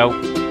 There we go.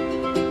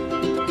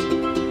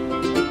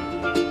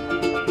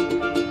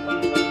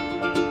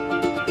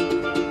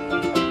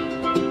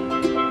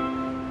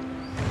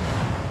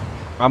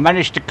 I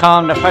managed to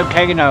calm the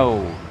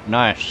volcano.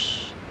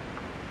 Nice.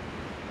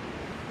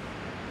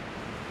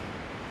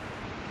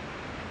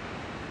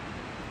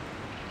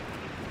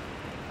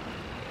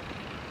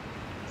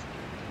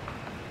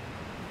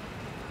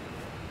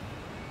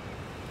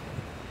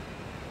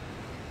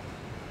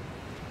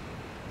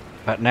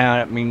 But now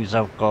that means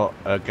I've got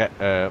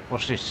a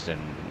what's this then?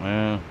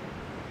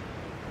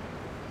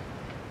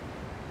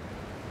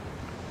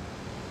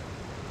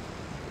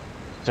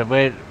 So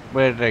where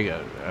do they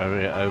go?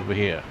 Over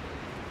here.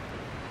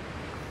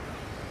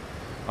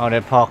 Oh,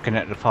 they're parking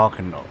at the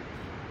parking lot.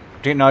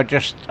 Didn't I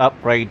just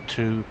upgrade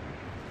to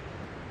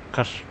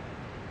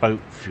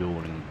boat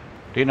fueling?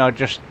 Didn't I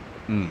just...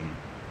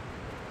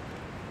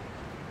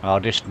 Oh,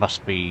 this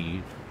must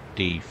be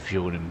the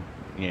fueling.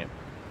 Yeah.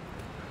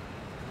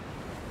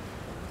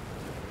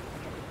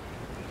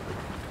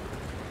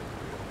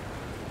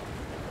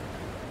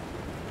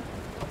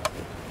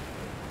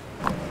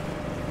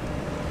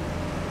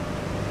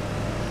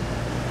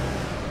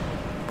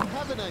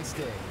 Have a nice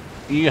day.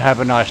 You have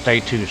a nice day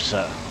too,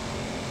 sir.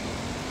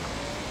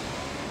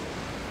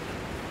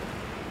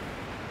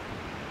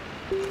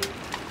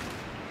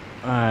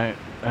 Alright,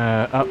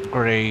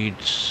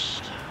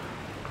 upgrades.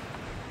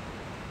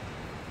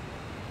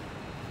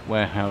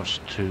 Warehouse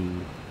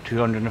to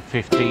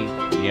 250.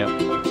 Yep.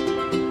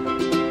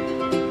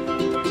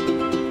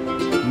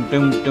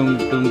 Dum dum dum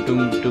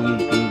dum dum dum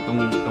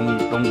dum dum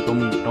dum dum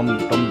dum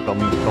dum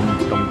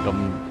dum dum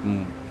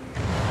dum.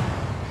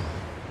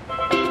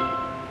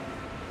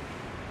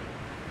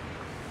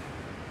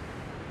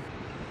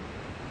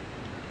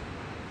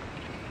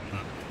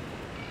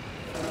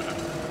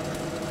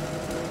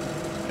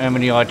 How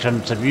many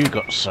items have you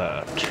got,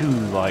 sir?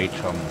 2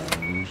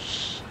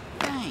 items.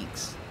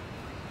 Thanks.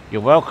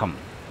 You're welcome.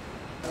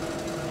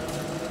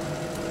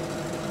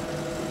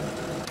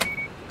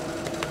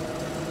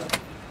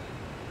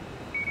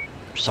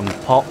 Some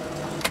pop.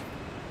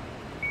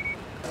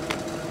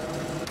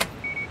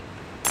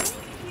 Thank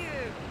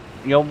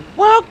you. You're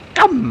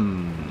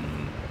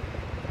welcome.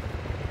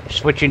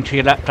 Switching to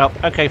your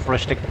laptop. Okay, for a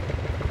stick.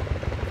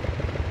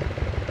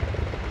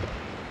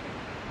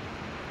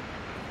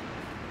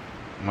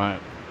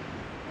 Right.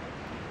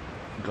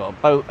 Got a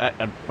boat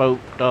at a boat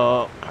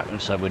dock,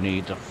 and so we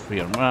need to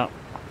fill them up.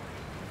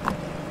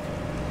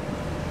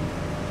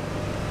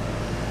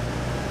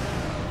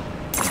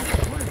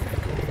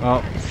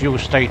 Oh, fuel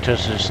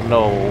status is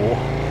low.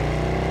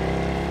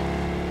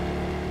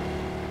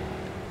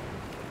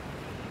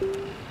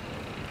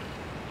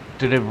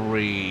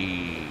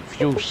 Delivery,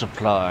 fuel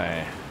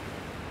supply,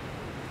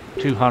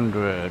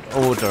 200,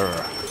 order.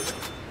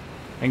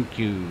 Thank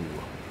you.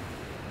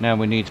 Now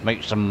we need to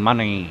make some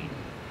money.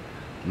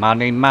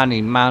 Money,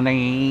 money,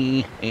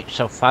 money. It's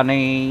so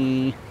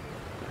funny.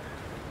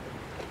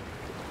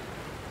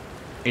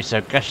 It's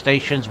a gas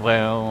station's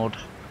world.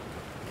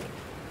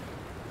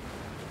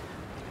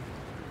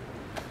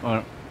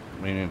 Oh,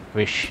 we need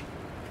fish.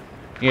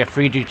 Yeah,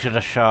 feed you to the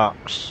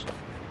sharks.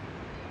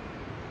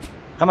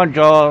 Come on,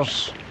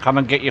 Jaws. Come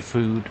and get your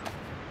food.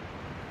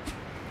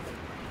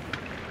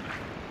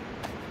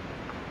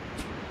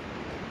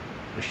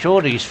 Sure,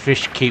 these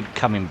fish keep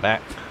coming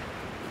back.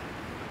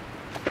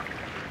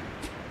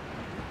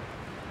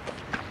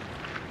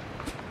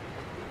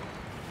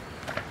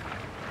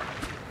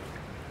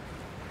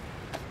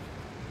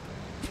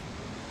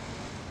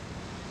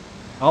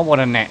 Oh,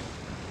 what a net.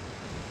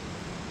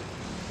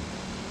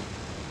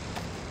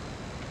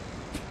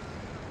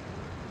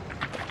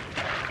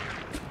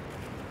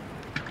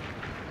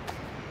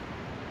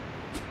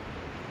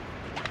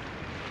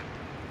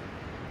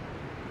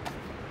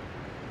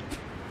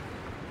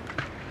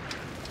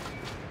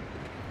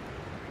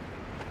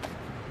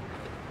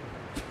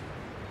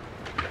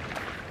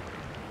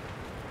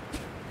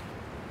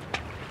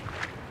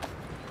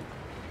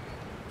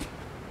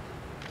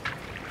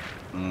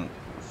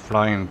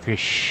 Flying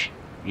fish.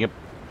 Yep.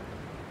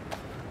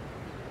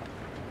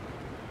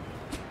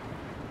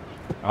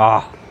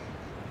 Ah.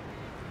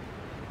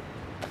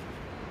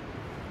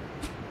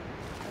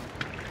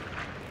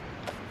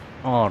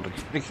 Oh,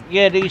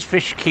 yeah, these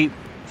fish keep...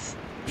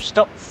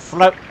 Stop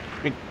float...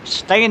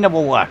 Stay in the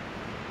water.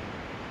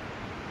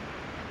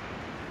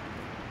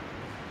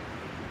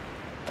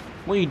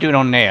 What are you doing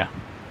on there?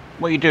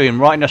 What are you doing?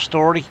 Writing a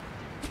story?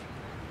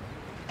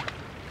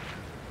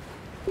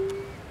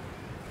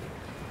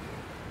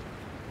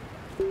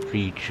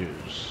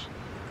 Features.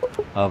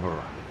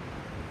 Other.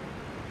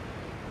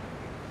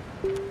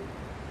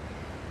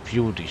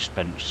 Fuel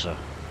dispenser.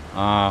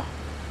 Come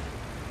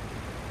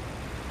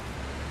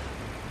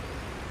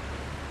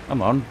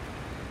on.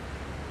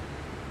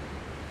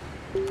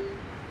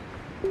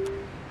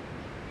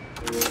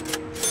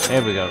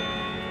 There we go.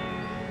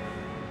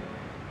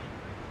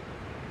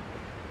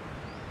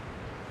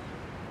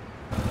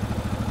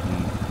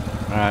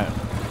 Right,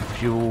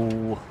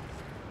 fuel.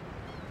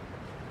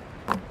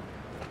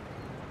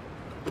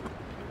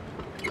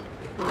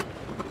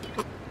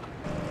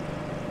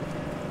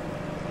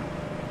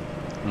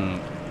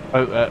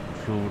 Boat at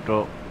fuel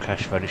dock,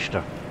 cash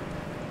register.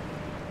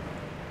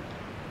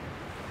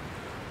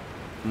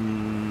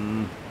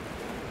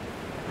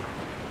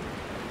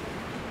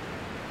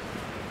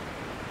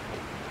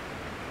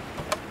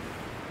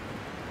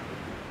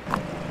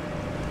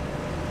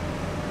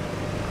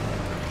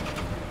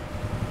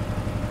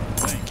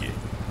 Thank you.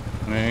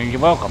 You're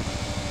welcome.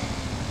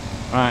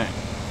 Right,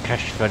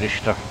 cash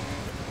register.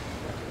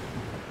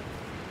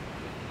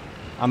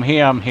 I'm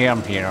here.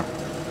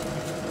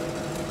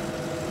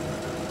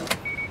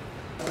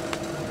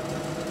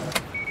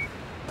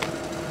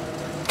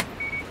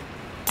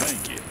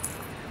 Thank you.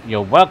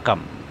 You're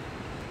welcome.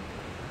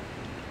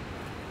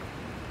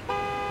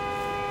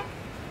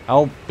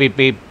 Oh, beep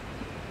beep.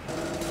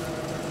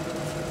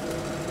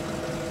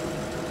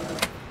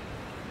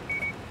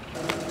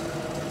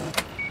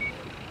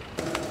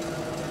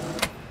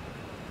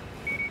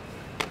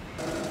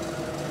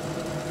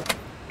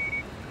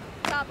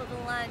 Top of the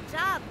line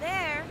job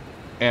there.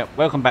 Yeah,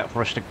 welcome back,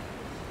 Forrester.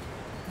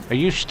 Are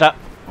you stuck?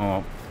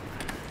 Oh,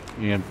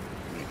 yeah,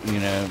 you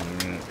know,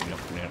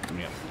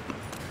 yeah.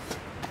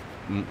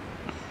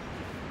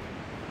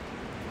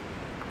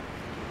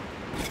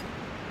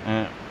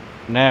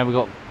 Now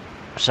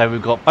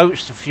we've got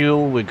boats to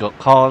fuel, we've got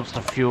cars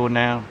to fuel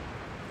now.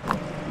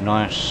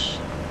 Nice.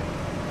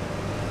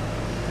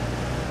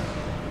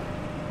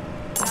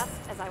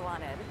 Just as I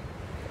wanted.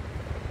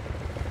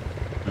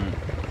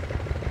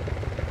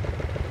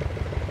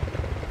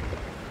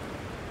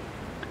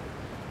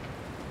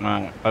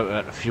 Right, boat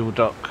at the fuel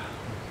dock.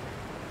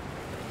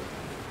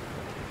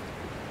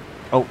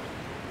 Oh,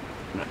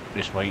 no,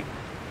 this way.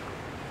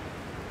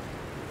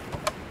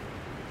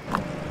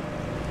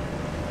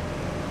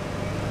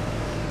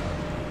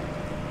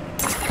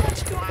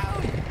 Let's go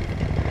out.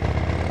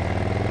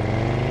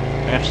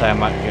 That's how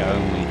much you owe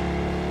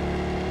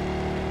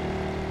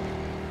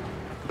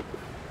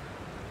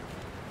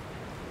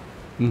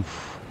me.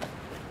 Oof.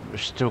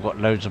 We've still got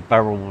loads of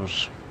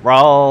barrels.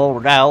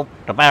 Rolled out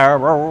the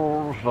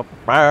barrels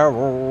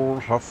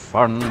of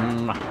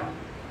fun.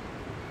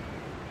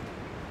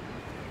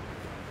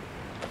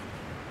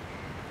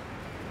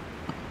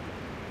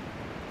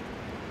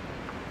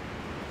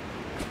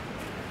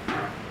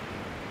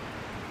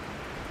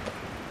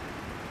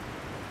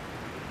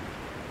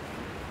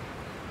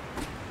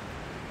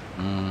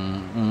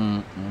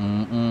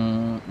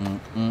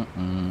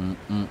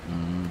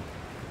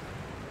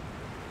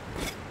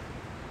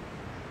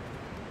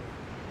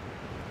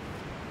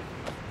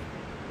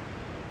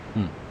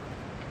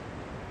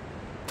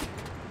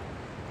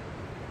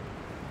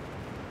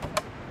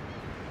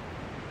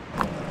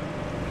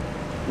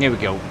 Here we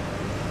go.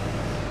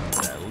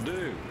 That'll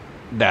do.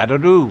 That'll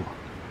do.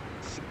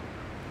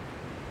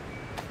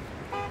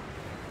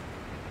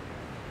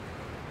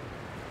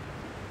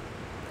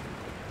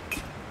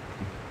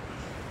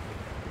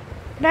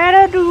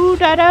 That'll do,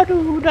 that'll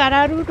do,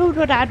 that'll do,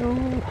 that'll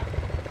do.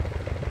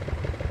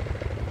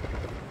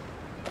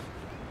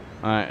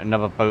 Alright,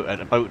 another boat at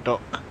the boat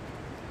dock.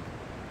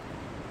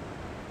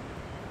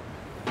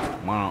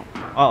 Wow.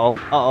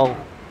 Uh-oh.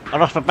 I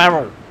lost the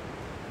barrel.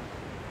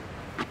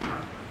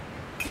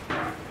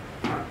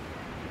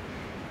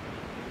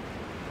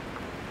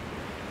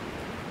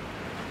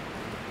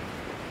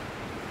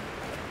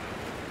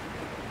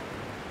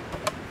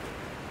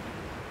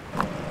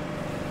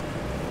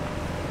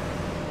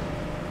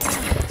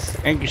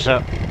 Thank you, sir.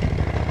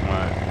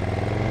 Right.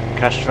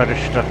 Cash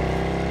register.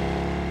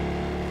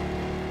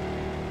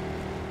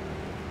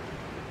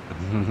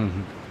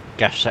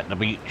 Gas at the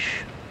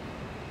beach.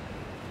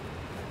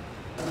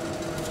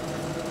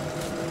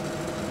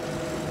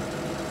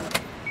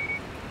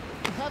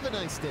 Have a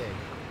nice day.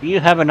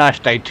 You have a nice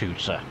day too,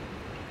 sir.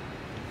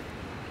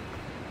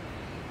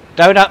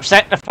 Don't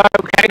upset the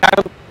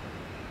volcano.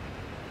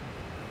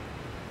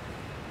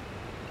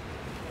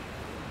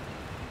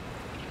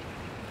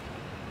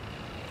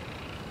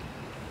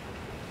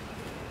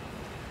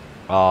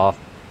 Oh,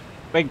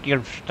 thank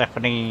you,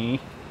 Stephanie.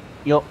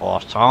 You're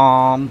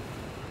awesome.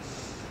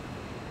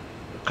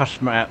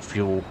 Customer at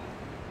fuel.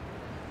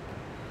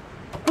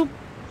 Boop.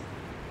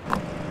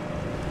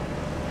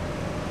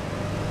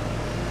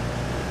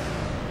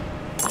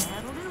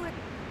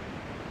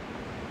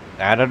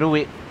 How to do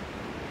it.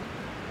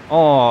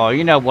 Oh,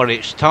 you know what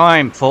it's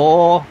time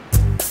for.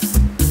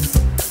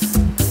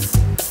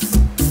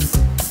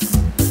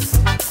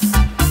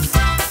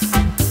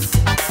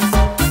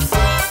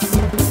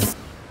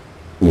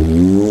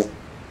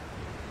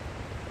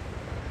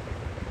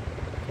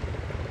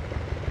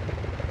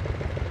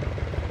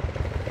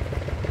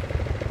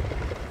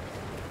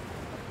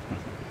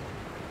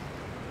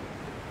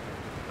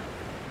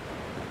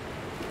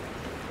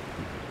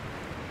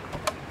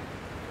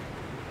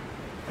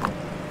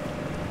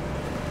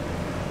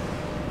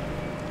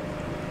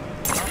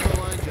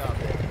 Top-of-the-line job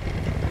there.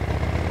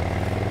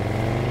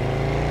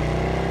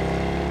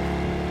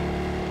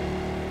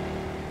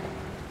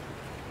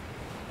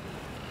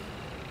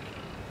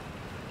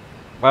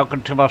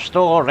 Welcome to my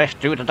store. Let's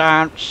do the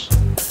dance.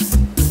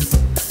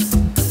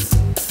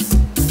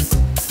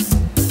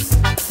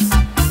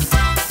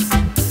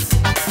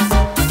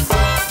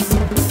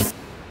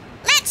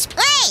 Let's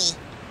play!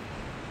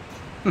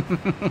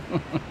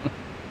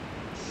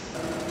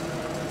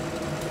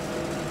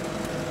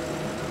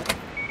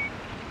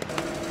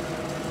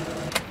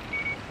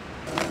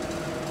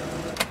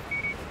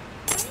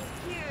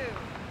 Thank you.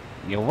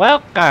 You're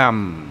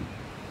welcome.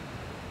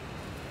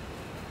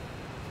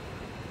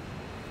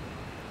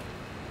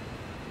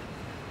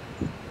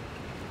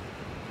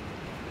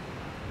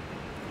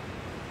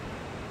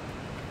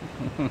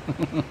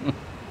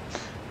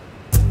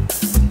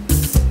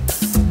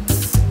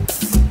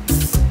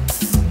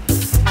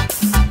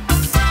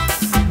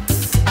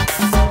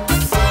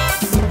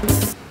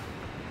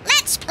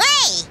 Let's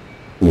play!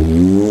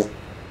 Great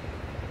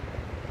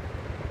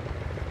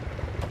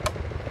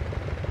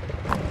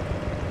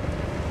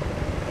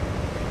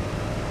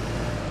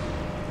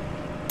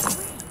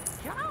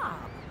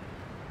job!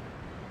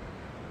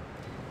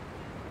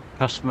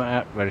 Customer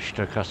app,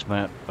 register customer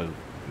app. Oh,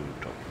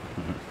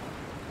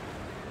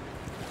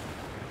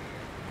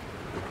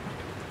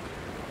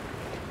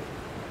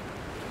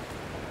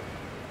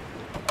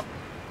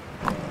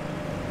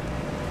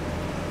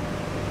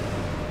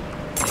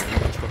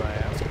 That's what I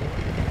asked for.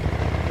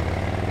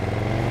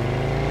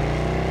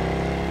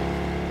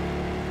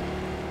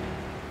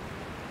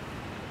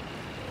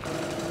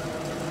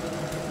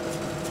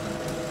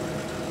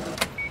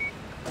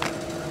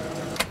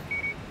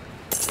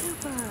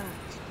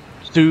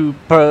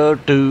 super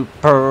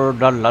duper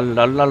la la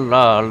la la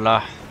la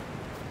la.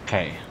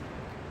 Okay.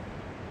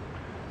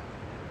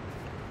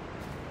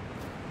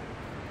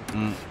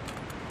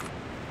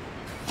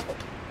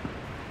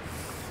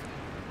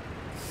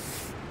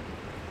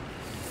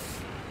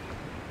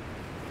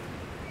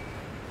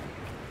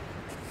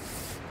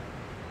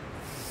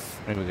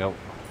 There we go.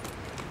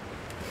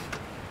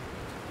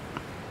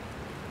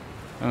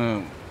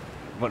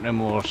 Got no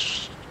more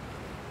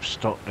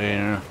stock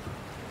there.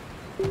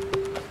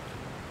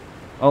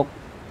 Oh.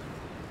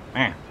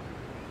 Ah.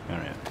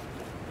 Alright.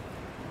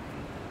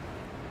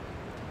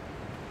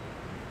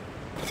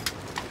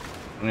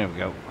 There we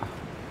go.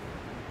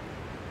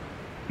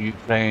 You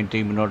playing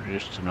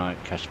Demonologist tonight,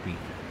 Caspi?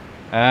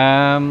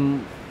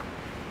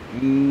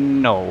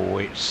 No,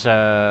 it's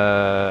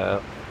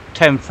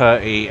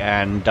 10:30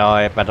 and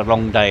I've had a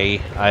long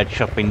day. I had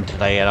shopping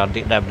today and I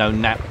didn't have no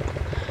nap.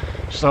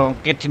 So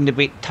I'm getting a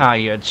bit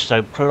tired,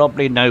 so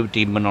probably no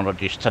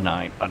Demonologist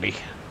tonight, buddy.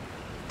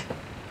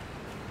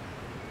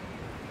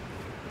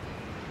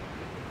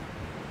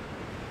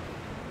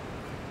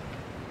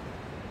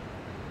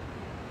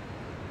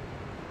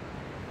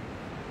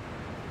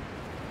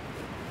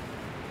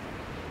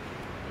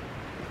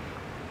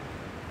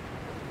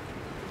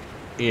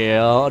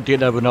 Yeah, I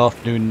did have an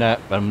afternoon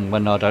nap, and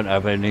when I don't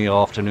have any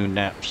afternoon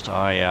naps,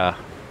 I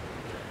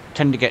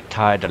tend to get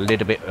tired a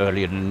little bit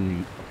earlier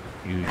than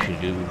you usually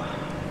do.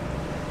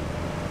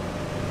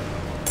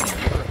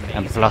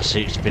 And plus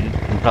it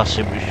was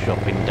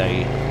shopping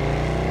day,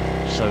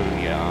 so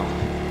yeah.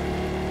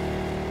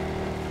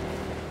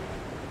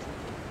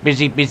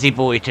 Busy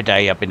boy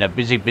today. I've been a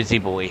busy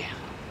boy.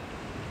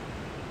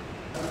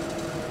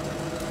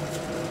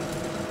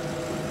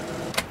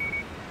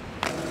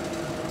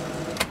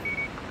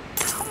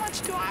 How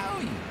much do I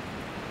owe you?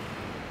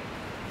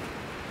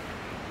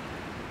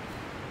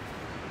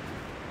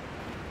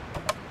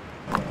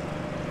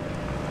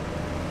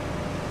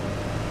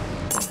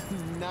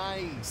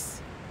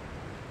 Nice.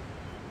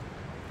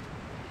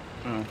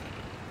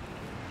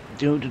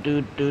 Do.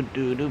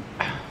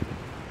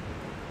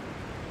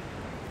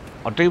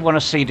 I do want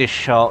to see this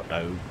shark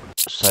though,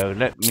 so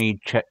let me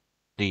check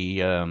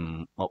the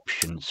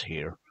options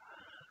here.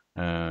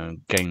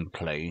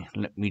 Gameplay.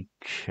 Let me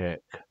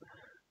check.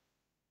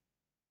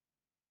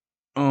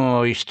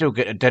 Oh, you still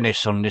get a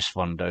Dennis on this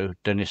one though.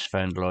 Dennis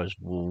vandalised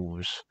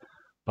wolves.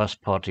 Bus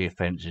party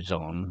offence is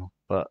on,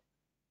 but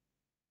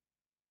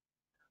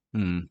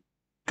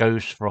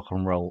Ghost rock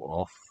and roll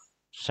off.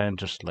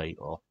 Santa Slate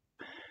off.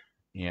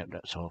 Yeah,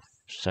 that's off.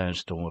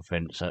 Sandstorm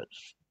offence.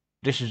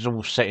 This is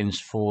all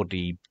settings for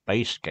the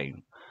base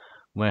game.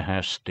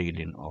 Warehouse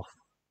stealing off.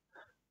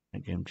 The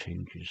game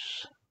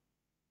changes.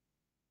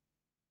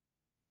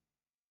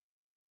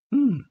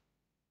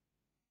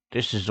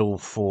 This is all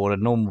for a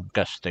normal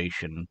gas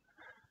station.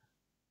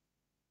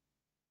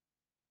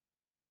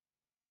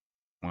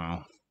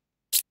 Wow.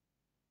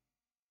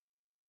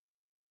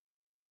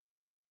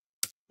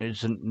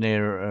 Isn't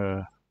there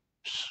a...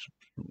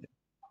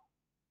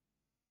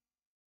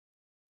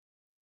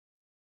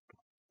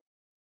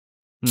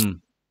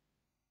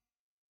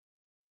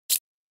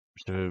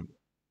 So,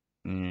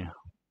 yeah.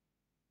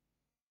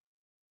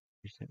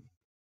 Is it?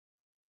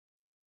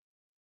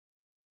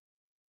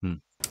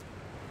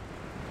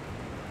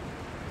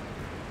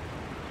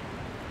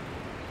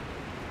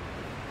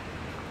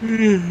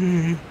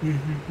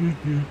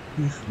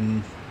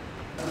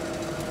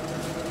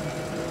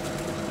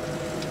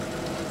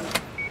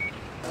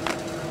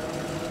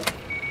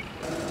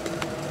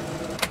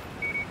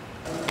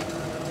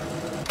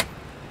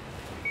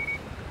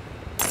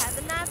 Have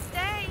a nice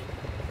day.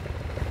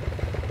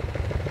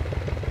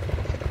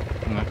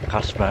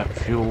 Customer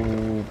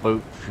fuel,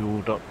 boat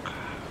fuel dock.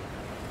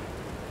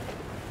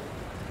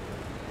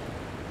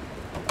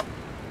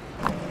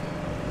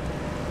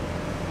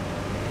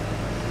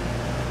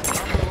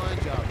 Top of the line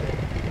job there.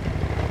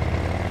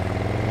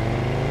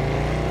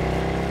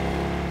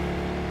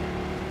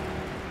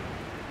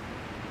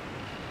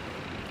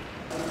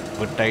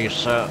 Good day,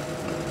 sir.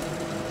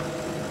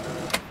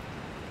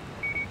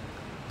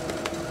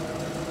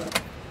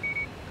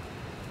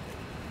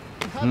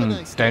 Have a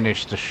nice day.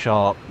 Dennis the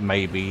Shark,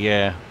 maybe,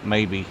 yeah,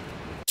 maybe.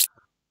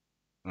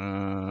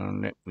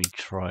 Let me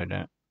try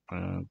that.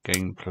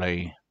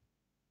 Gameplay.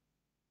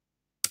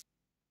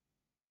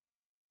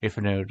 If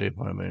an error did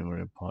my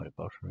memory pipe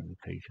button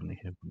occasionally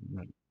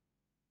happen.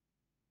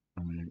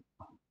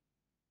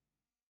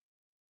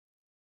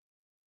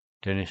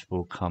 Dennis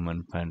will come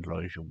and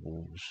vandalize your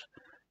walls.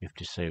 If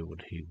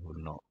disabled, he will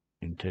not.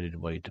 Intended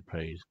way to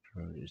play is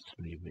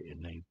to leave it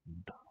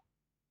enabled.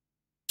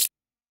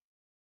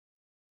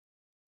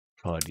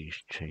 Try these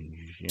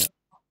changes, yeah.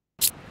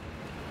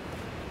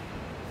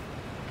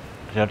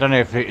 I don't know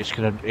if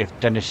if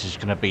Dennis is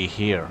gonna be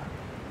here.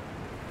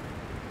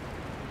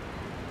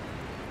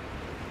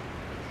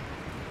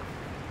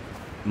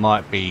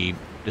 Might be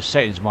the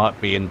settings might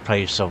be in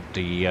place of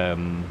the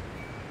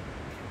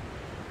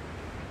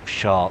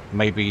Shark.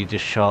 Maybe the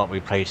Shark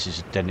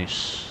replaces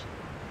Dennis.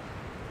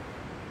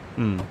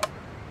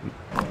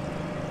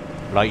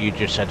 Like you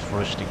just said,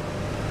 Frosty.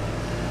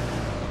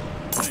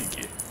 Thank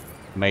you.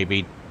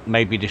 Maybe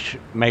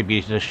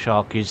the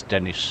Shark is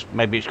Dennis.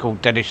 Maybe it's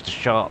called Dennis the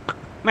Shark.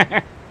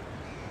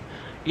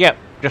 Yep,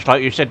 just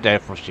like you said there,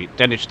 Frosty.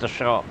 Dennis the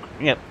Shark.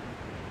 Yep.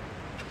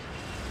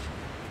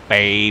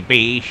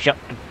 Baby shark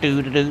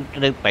do do do do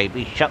do.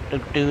 Baby shark do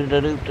do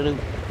do do do do.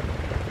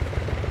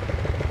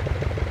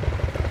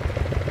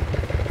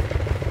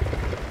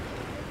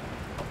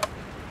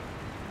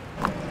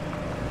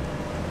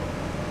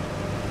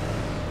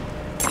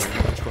 Pretty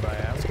much what I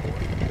asked for.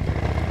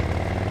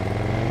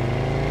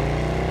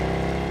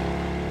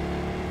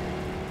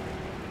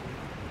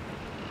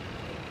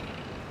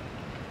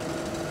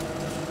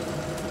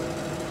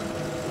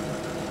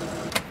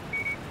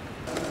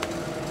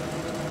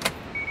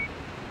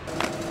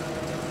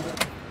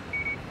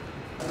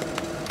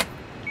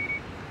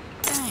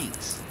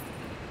 Thanks.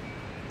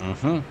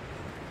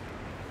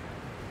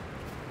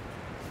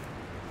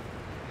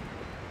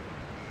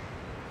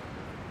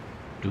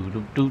 Do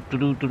do do do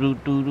do do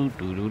do do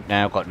do do.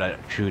 Now I've got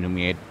that tune in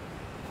my head.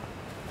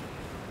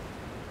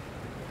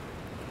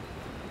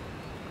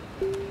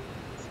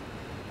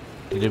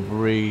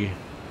 Delivery.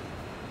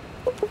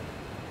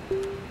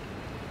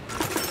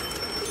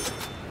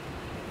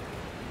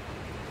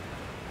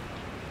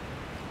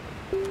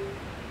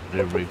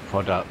 Delivery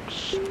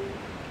products.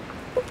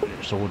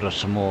 Let's order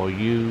some more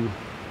you.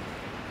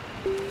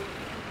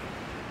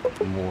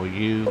 More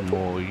you,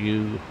 more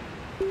you.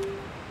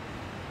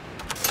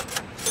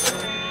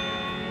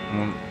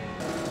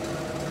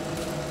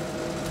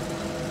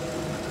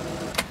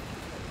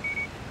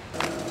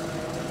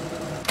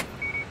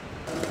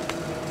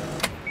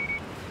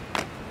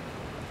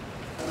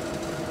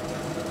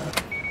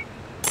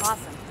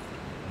 Awesome.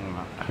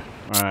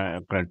 Right,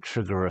 I'm going to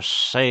trigger a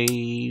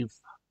save.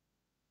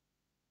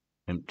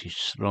 Empty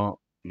slot.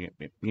 Yep,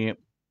 yep, yep.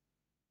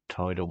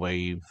 Tidal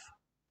wave.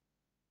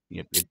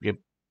 Yep, yep, yep.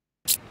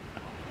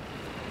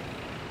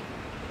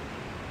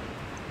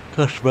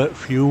 Customer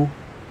fuel.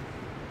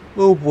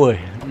 Oh boy,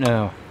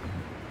 no.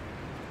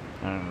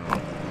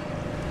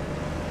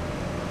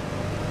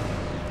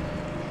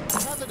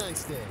 Have a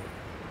nice day.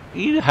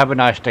 You have a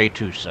nice day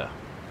too, sir.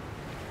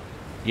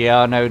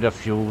 Yeah, I know the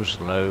fuel's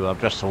low. I've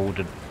just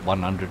ordered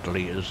 100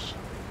 litres.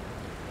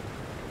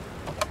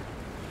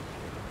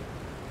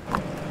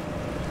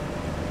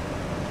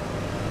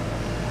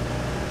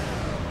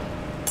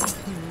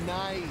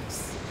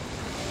 Nice.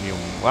 You're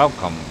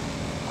welcome.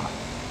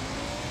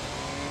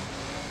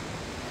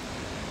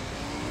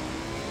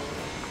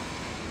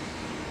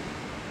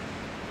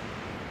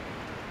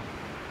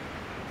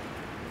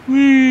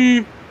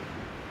 Whee!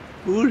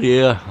 Oh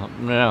dear,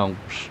 now I'm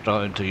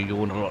starting to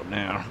yawn a lot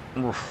now.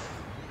 Oof.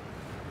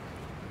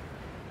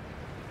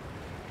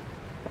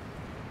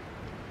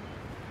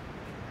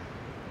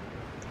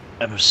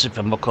 have a sip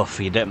of my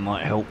coffee, that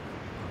might help.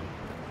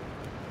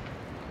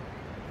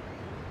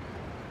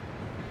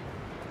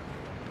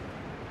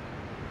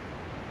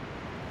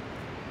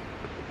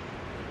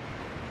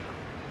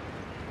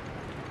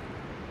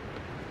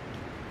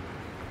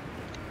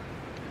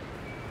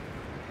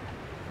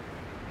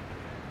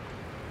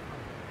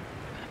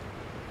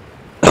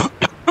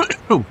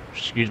 Oh,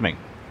 excuse me.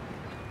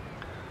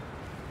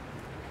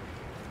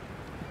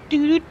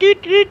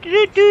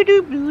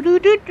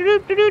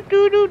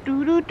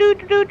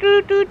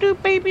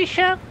 Baby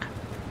shark.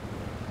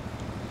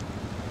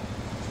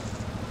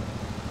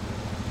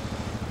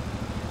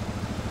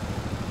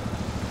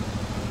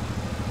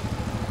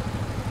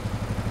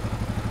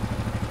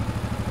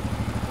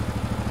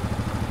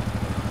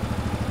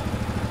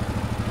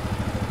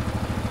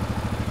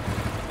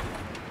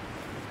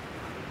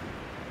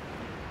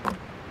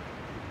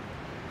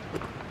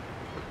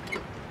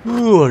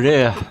 Ooh,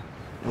 there.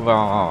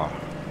 Wow.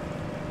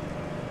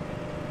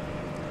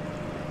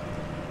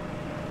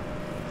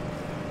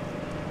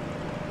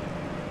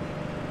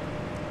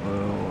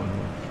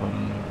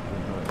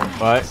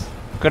 Right.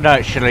 Good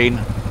night, Shalene.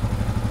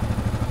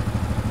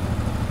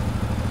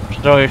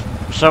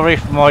 Sorry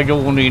if my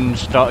yawning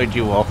started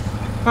you off.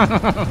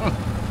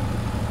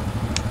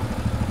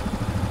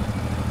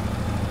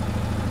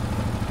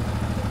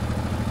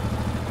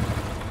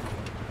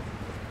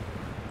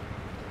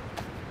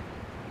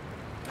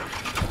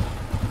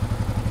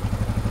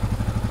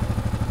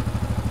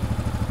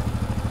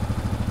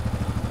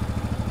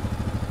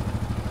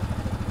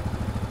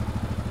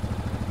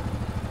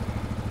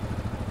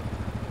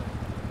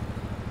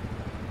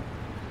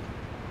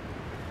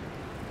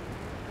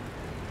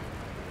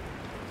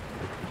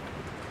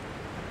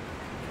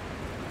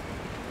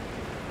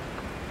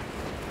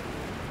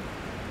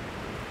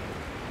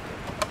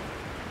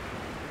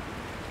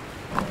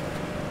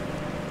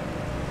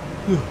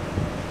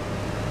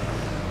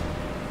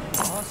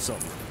 Awesome.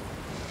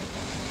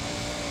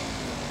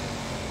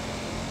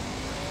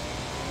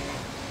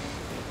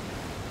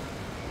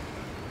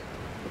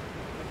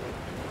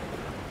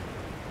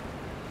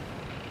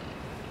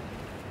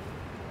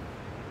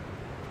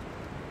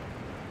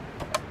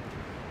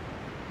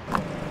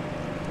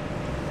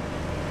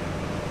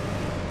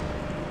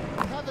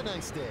 Have a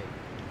nice day.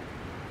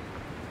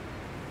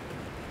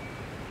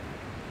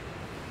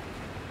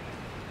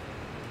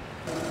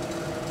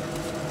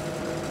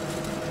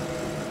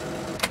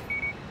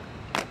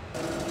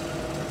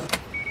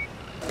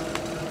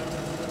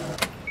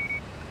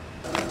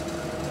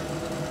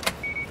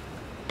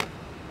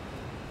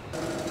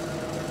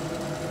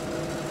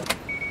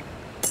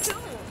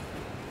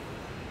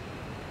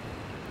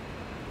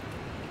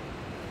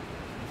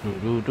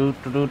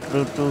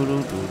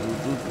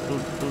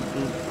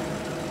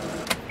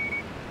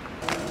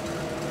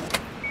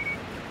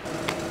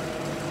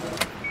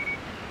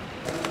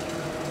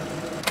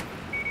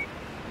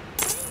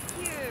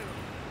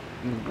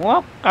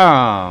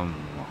 Welcome.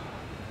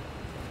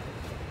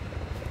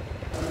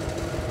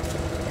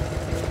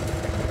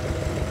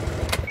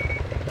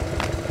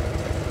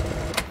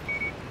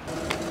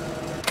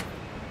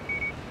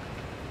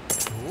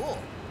 Cool.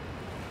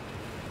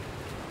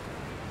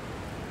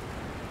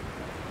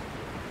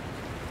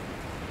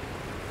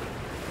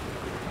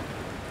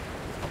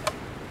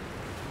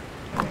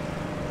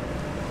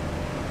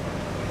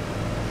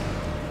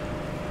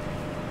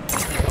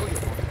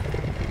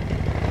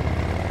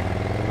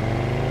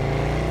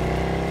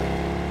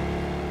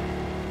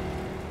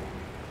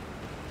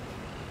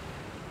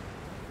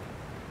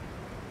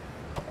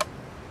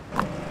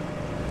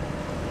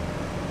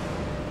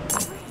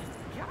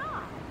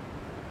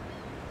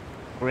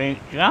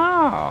 Great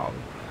job.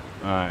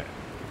 Alright.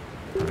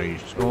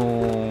 Release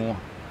all.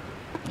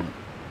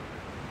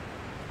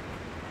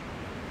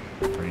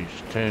 Release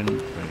 10.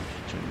 Release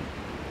 10.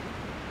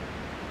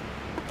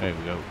 There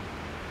we go.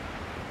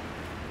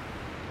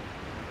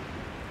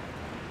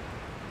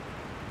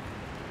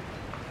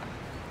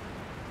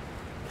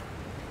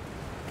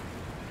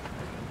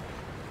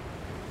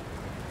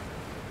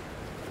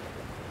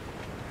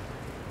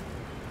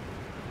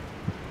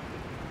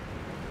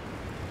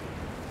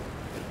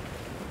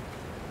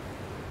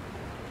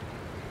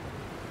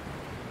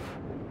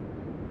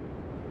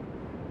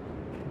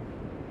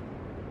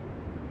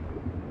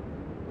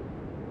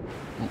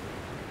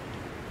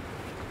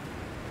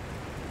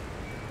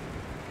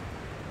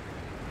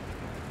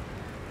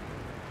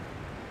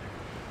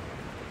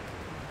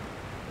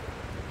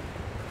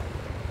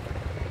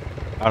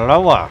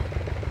 Aloha.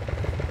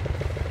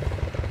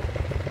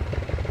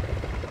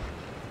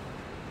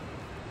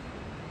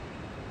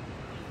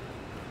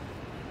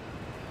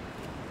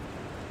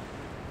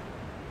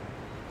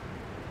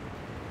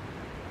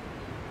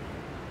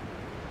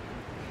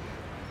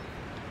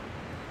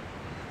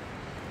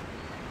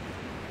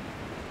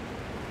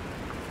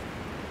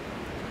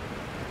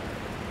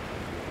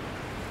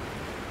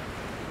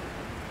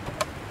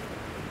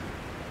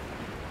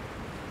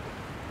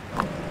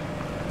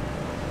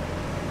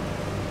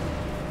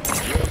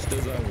 Just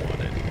as I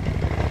wanted.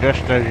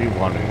 Just as you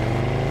wanted.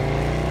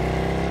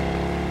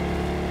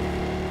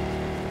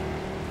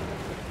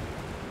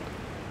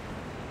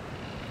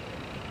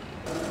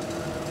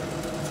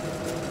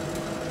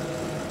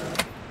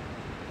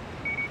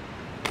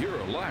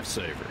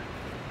 Saver.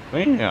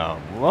 Yeah,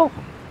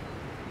 welcome.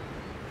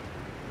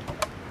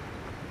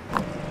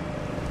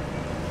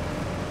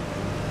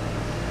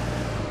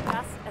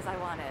 Just as I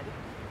wanted.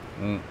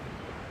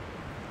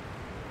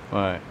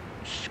 Right.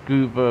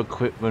 Scuba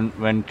equipment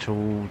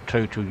rental,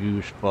 total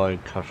use by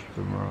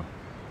customer.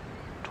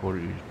 Total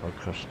use by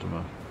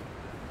customer.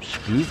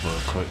 Scuba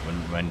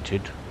equipment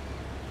rented.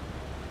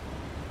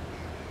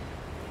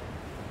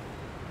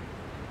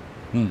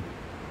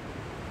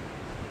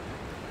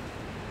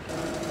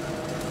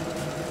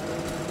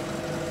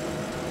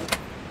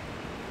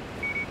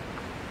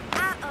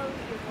 I owe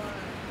you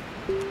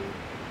one.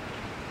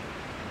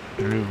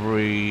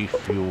 Delivery,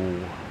 fuel.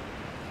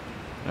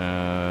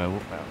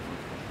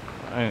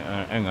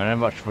 Hang on, how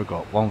much have we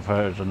got?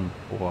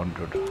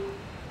 1,400.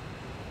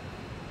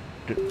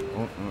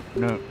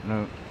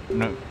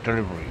 No,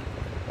 delivery.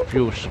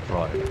 Fuel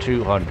supply,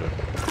 200.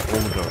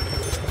 Order.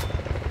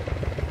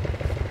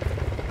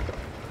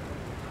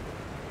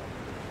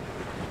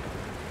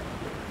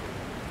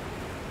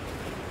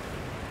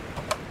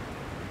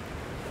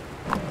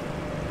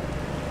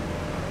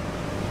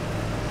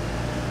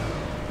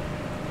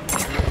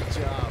 Great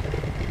job.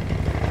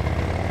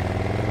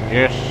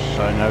 Yes,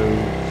 I know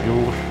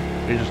fuel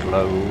is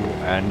low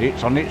and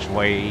it's on its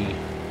way.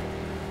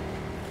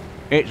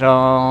 It's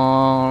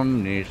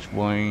on its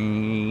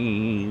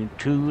way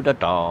to the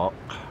dock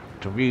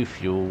to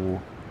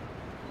refuel.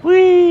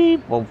 Whee!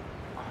 Well,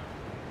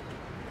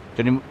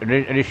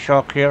 any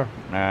shark here?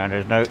 Nah,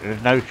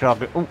 there's no shark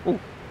here. Ooh.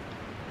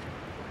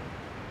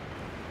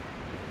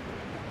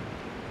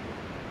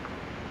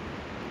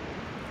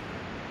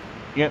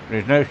 Yep,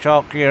 there's no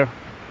shark here.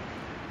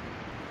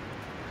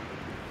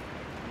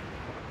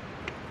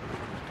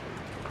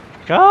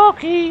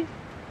 Sharky,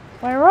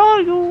 where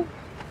are you?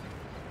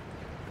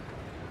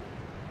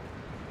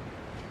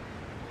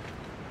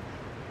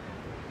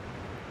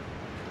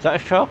 Is that a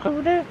shark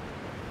over there?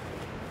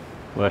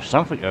 Well, there's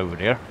something over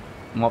there.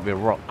 Might be a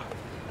rock.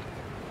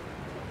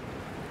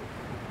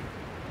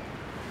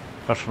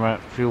 Customer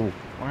fuel.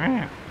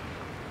 Wow.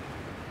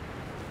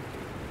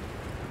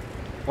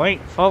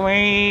 Wait for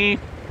me.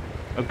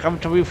 I'll come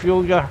to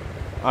refuel you. I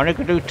only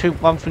can do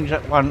one things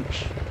at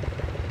once.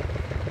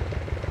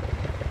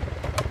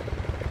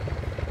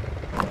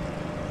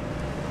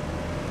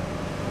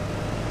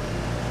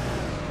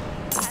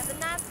 Have a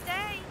nice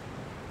day.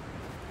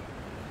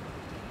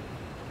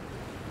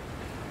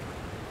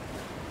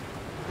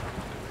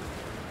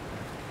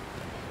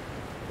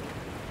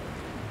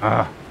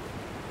 Ah.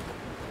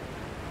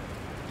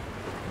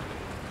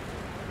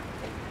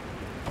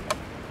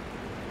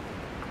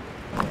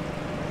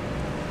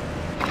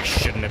 I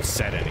shouldn't have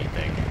said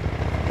anything.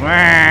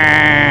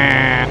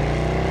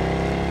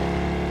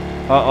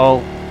 Uh-oh.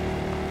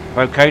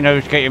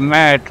 Volcano's getting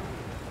mad.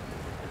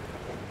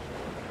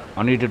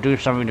 I need to do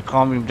something to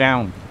calm him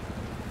down.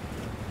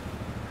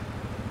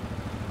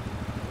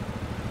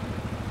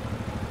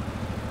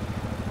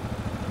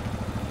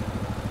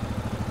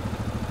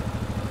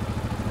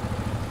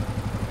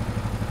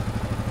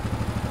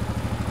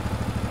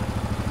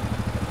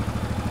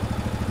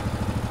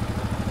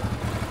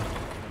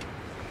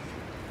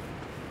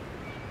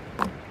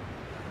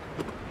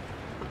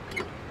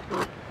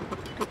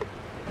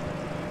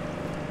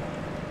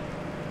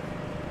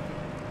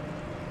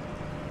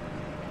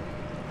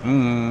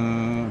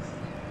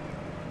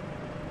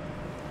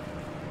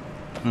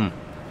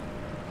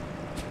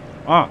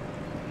 Ah.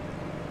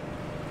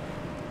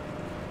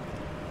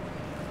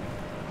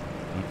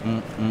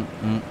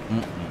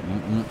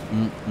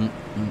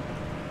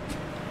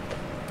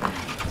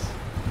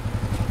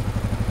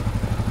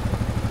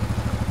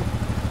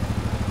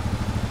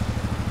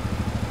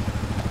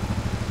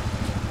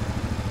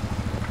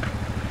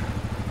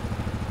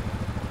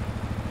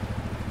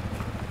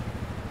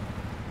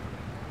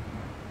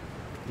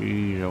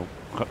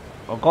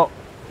 I've got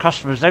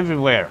customers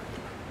everywhere.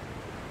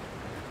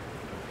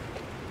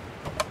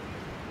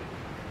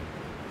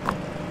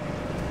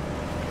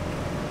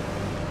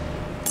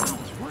 I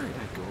was worried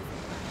I'd go over.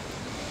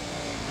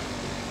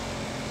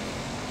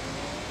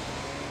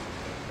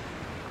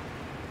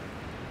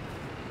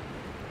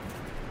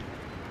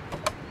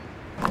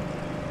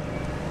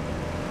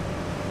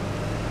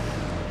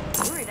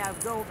 Worried I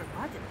would go over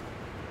budget.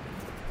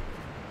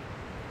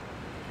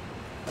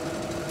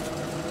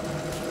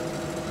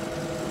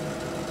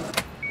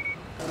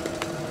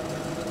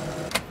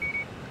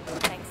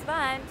 Thanks a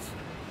bunch.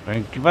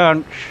 Thank you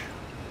bunch.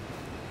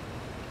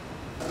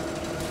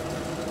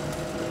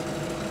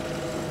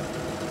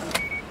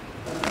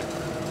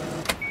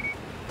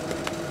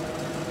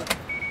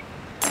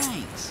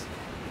 Thanks.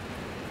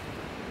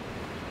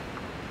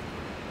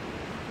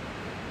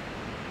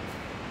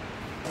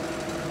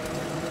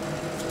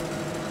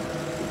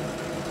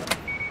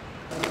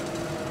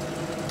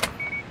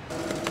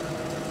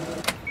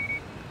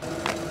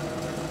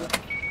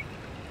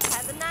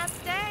 Have a nice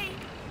day.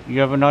 You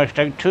have a nice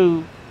day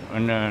too.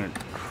 And then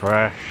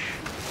trash.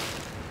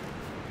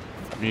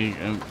 Need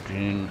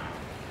emptying.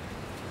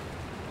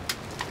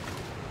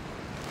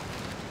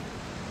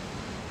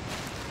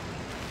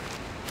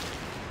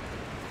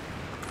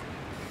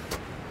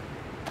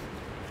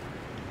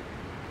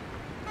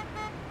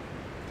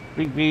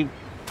 Beep beep.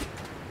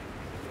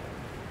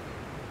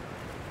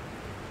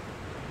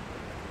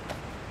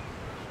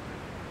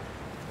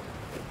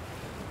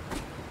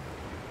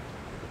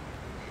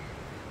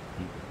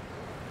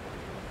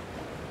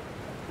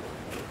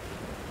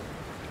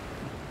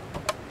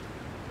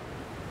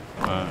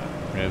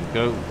 There we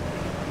go.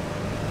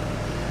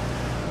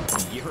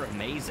 You're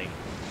amazing.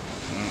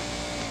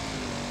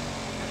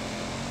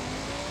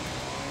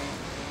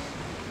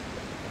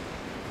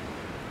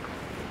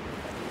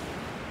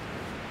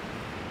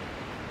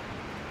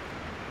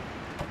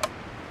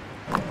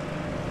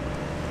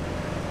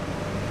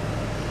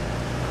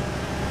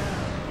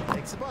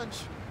 Thanks a bunch.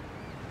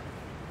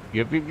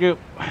 Yep, yep, yep.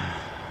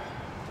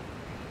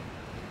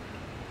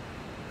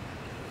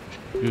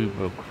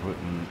 Scuba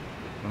equipment.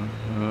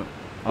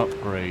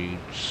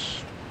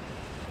 Upgrades.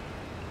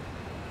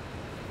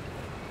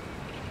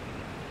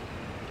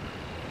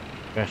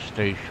 Gas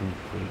station,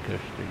 free gas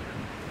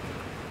station.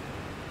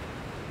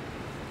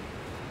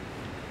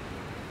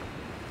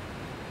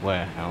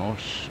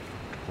 Warehouse,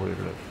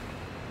 toilet.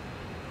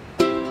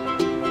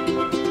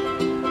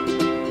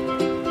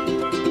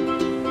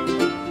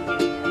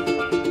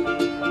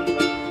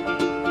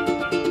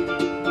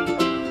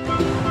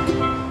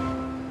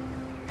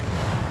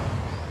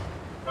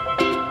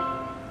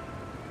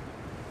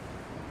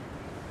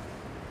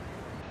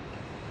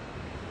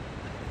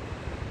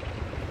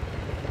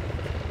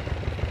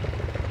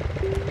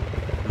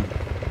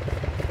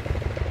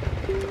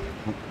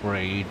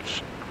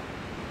 Upgrades.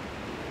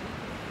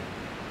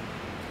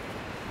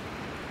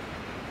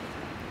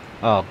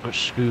 Oh, got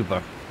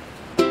scuba.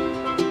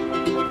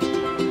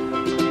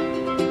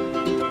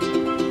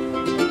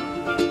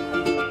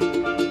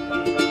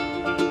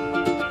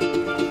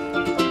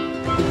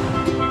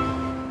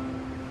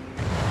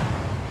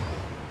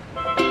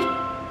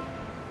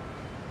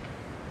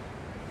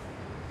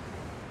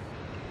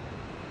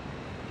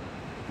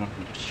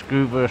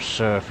 Scuba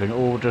surfing.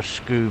 Order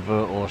scuba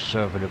or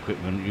surfing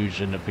equipment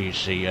using the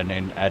PC and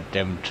then add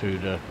them to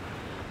the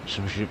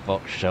sufficient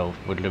box shelf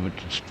with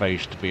limited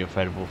space to be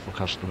available for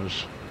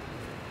customers.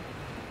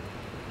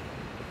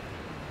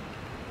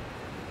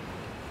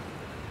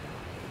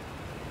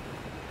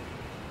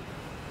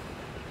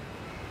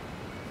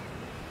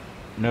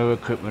 No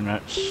equipment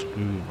at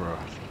scuba.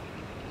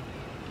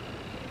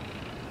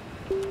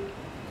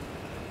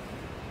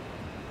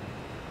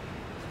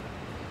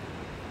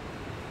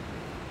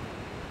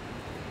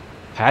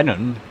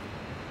 Cannon?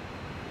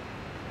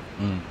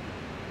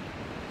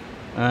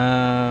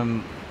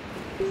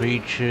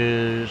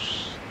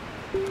 Features,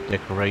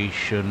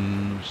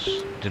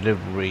 decorations,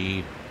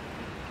 delivery.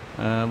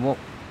 What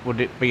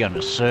would it be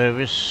under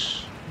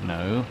service?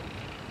 No.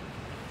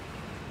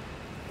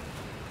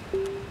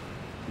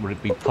 Would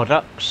it be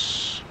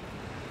products?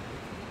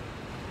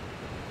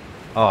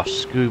 Ah,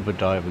 scuba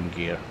diving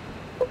gear.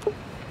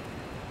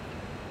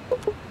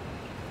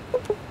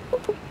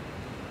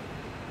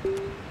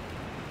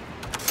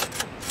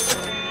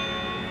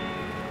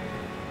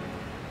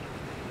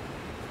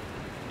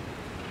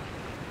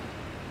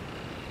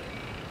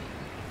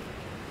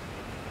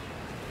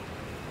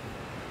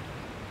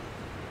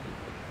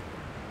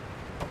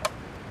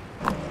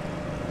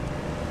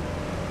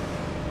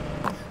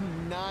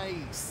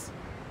 Nice.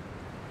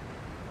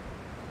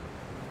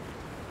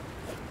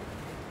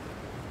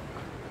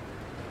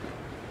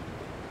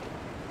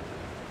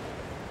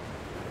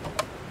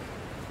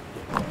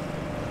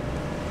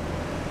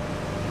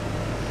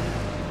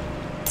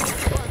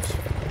 Bunch.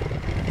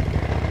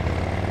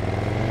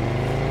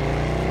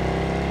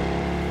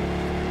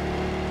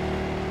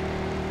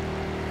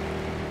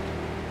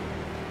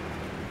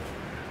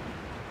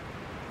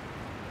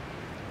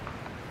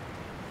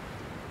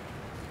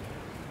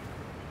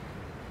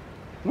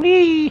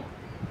 Whee!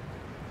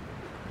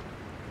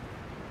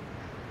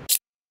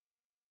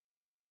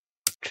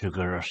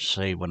 Sugar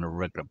save on a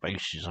regular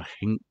basis, I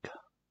think.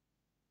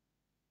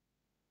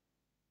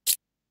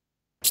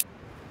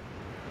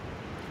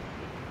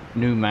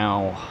 New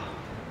Mal.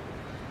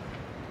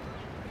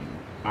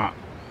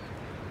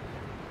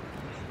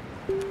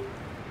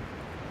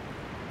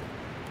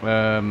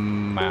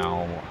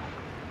 Mal.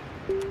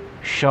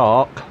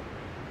 Shark.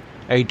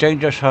 A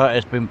dangerous shark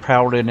has been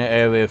prowling the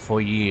area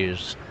for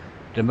years.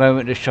 The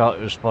moment the shark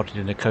was spotted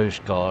in the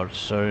Coast Guard,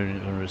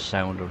 soon on the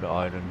sound of the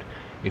island.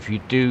 If you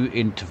do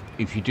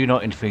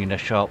not intervene, the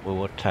shark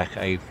will attack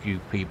a few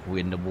people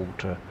in the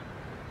water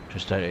to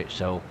state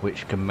itself,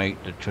 which can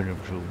make the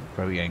territorial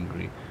very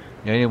angry.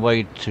 The only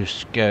way to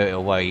scare it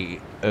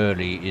away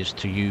early is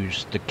to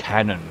use the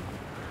cannon.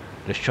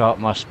 The shark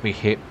must be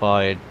hit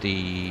by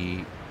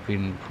the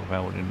fin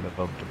prevailing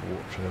above the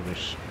water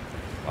surface.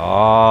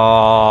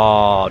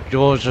 Ah,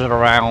 jaws are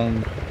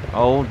around.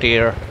 Oh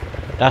dear.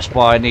 That's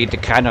why I need the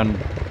cannon.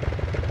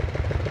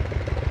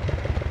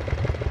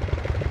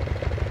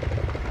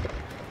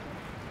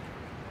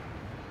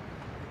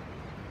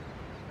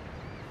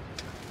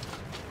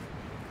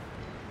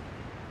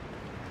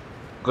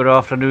 Good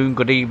afternoon,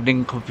 good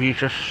evening,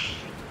 Confucius.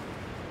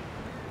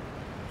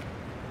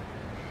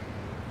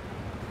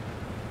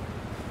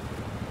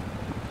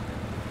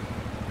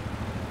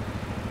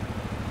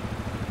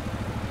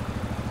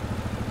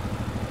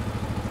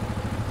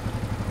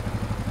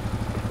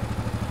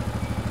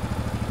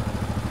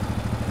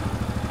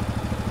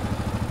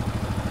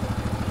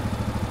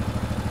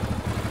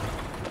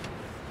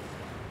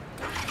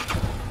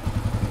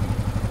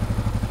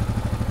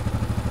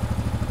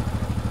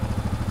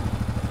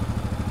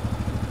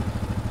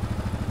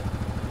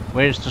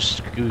 Where's the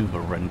scuba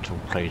rental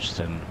place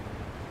then?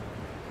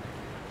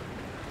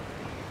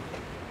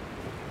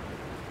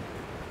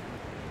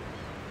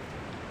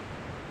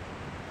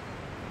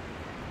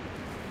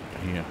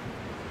 Here.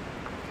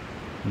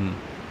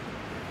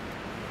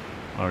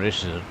 Oh,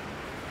 this is a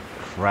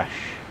crash.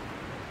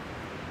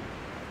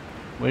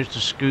 Where's the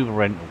scuba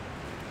rental?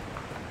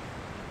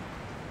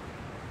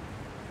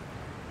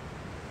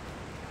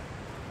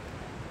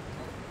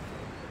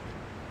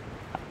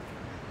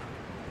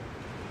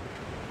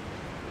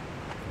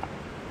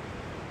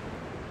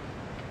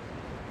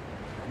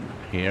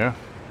 Here.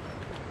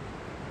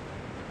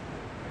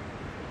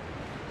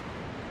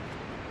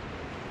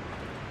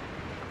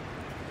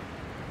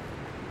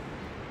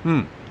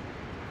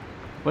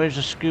 Where's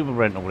the scuba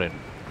rental then?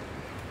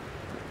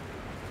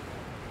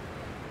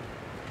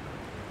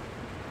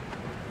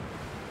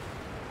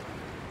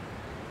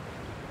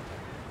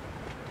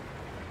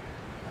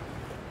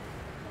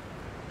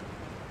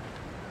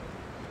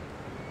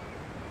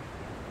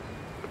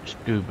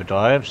 Scuba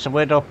dive, so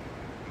where the...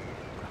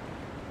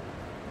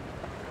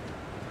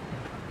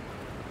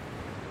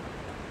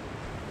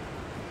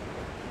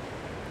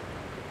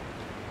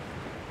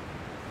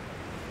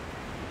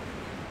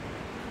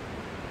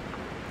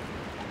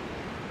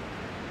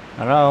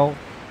 Hello?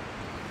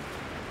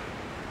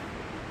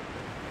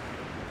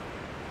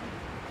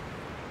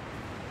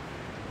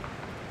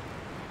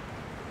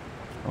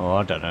 Oh,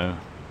 I don't know.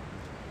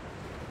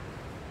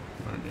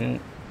 Okay.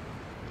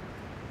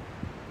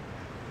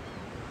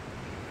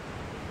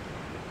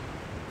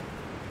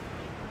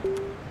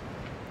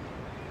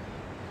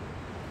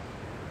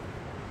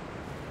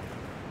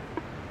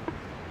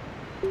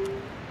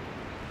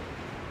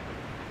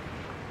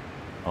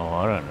 Oh,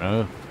 I don't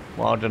know.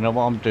 Well, I don't know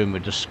what I'm doing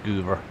with the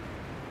scuba.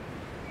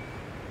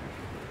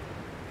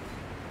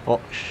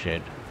 Box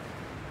shed.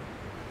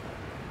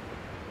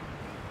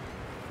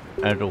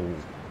 At all.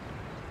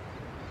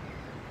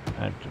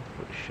 Add to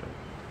foot show.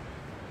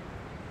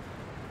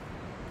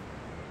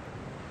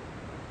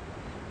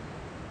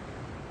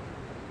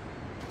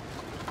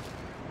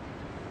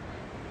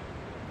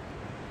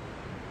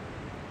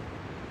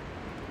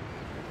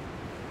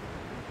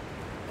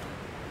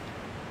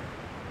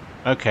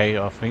 Okay,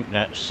 I think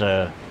that's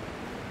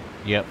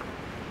yep.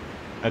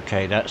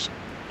 Okay, that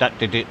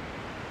did it.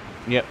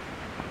 Yep.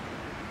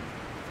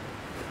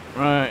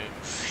 Right,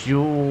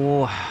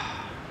 fuel.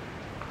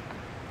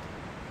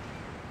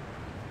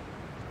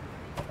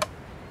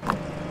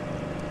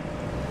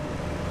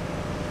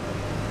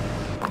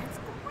 That's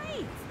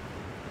great.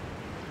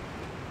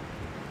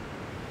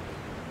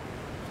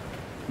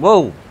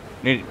 Whoa!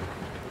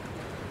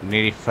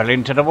 Nearly fell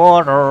into the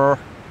water.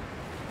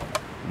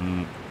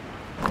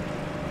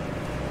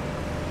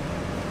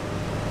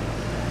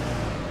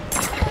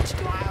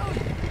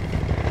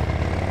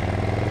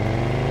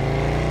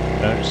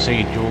 Don't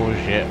see Jaws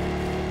yet.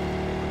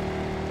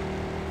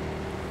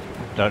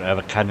 Don't have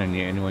a cannon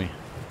yet anyway.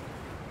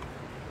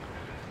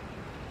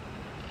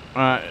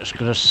 Right, it's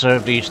gonna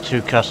serve these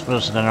 2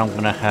 customers and then I'm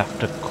gonna have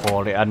to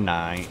call it a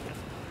night.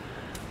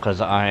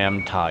 Because I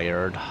am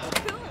tired.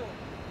 Cool.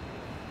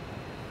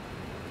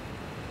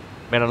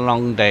 Been a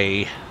long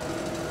day.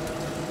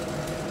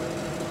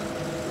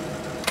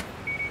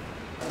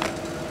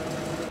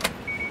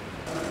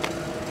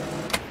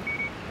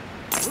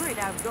 Worried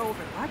I would go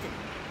over budget.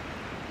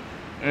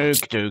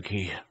 Okie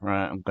dokie.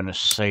 Right, I'm gonna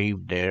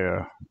save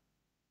there.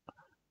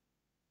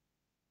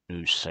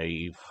 New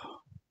save.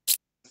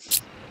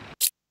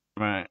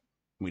 Right,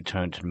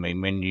 return to the main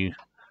menu.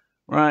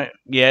 Right,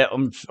 yeah,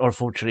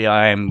 unfortunately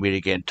I am really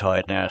getting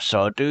tired now,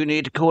 so I do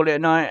need to call it a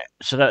night.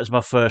 So that was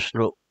my first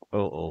look.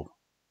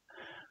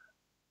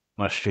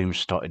 My stream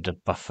started to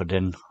buffer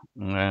in.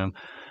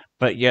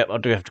 But yeah, I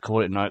do have to call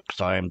it a night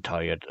because I am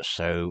tired.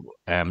 So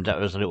that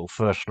was a little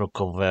first look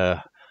of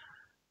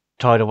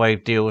Tidal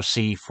Wave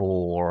DLC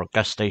for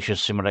Gas Station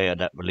Simulator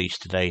that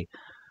released today.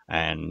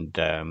 And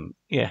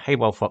yeah, hey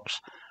well folks.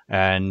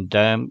 And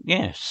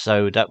yeah,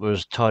 so that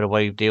was Tidal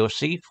Wave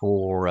DLC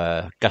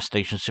for Gas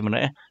Station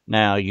Simulator.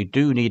 Now you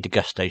do need the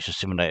Gas Station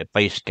Simulator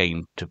base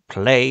game to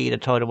play the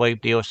Tidal Wave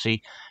DLC.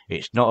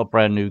 It's not a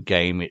brand new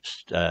game,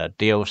 it's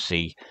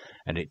DLC,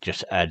 and it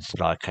just adds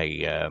like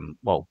a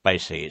well,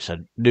 basically it's a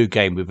new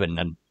game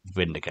within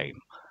the game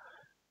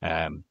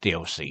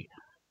DLC.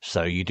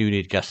 So you do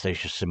need Gas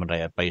Station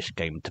Simulator base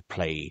game to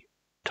play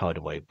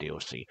Tidal Wave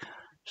DLC.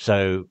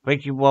 So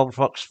thank you, Wild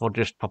Fox, for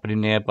just popping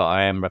in there, but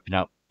I am wrapping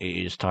up. It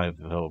is time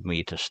for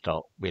me to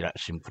start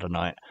relaxing for the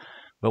night.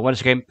 But once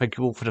again, thank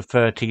you all for the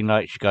 13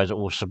 likes. You guys are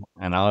awesome,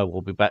 and I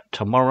will be back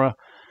tomorrow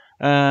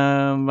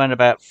around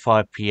about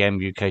 5 PM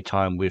UK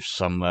time with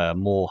some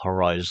more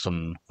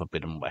Horizon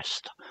Forbidden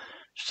West.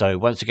 So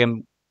once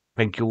again,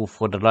 thank you all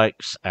for the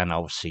likes, and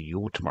I'll see you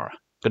all tomorrow.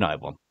 Good night,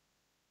 everyone.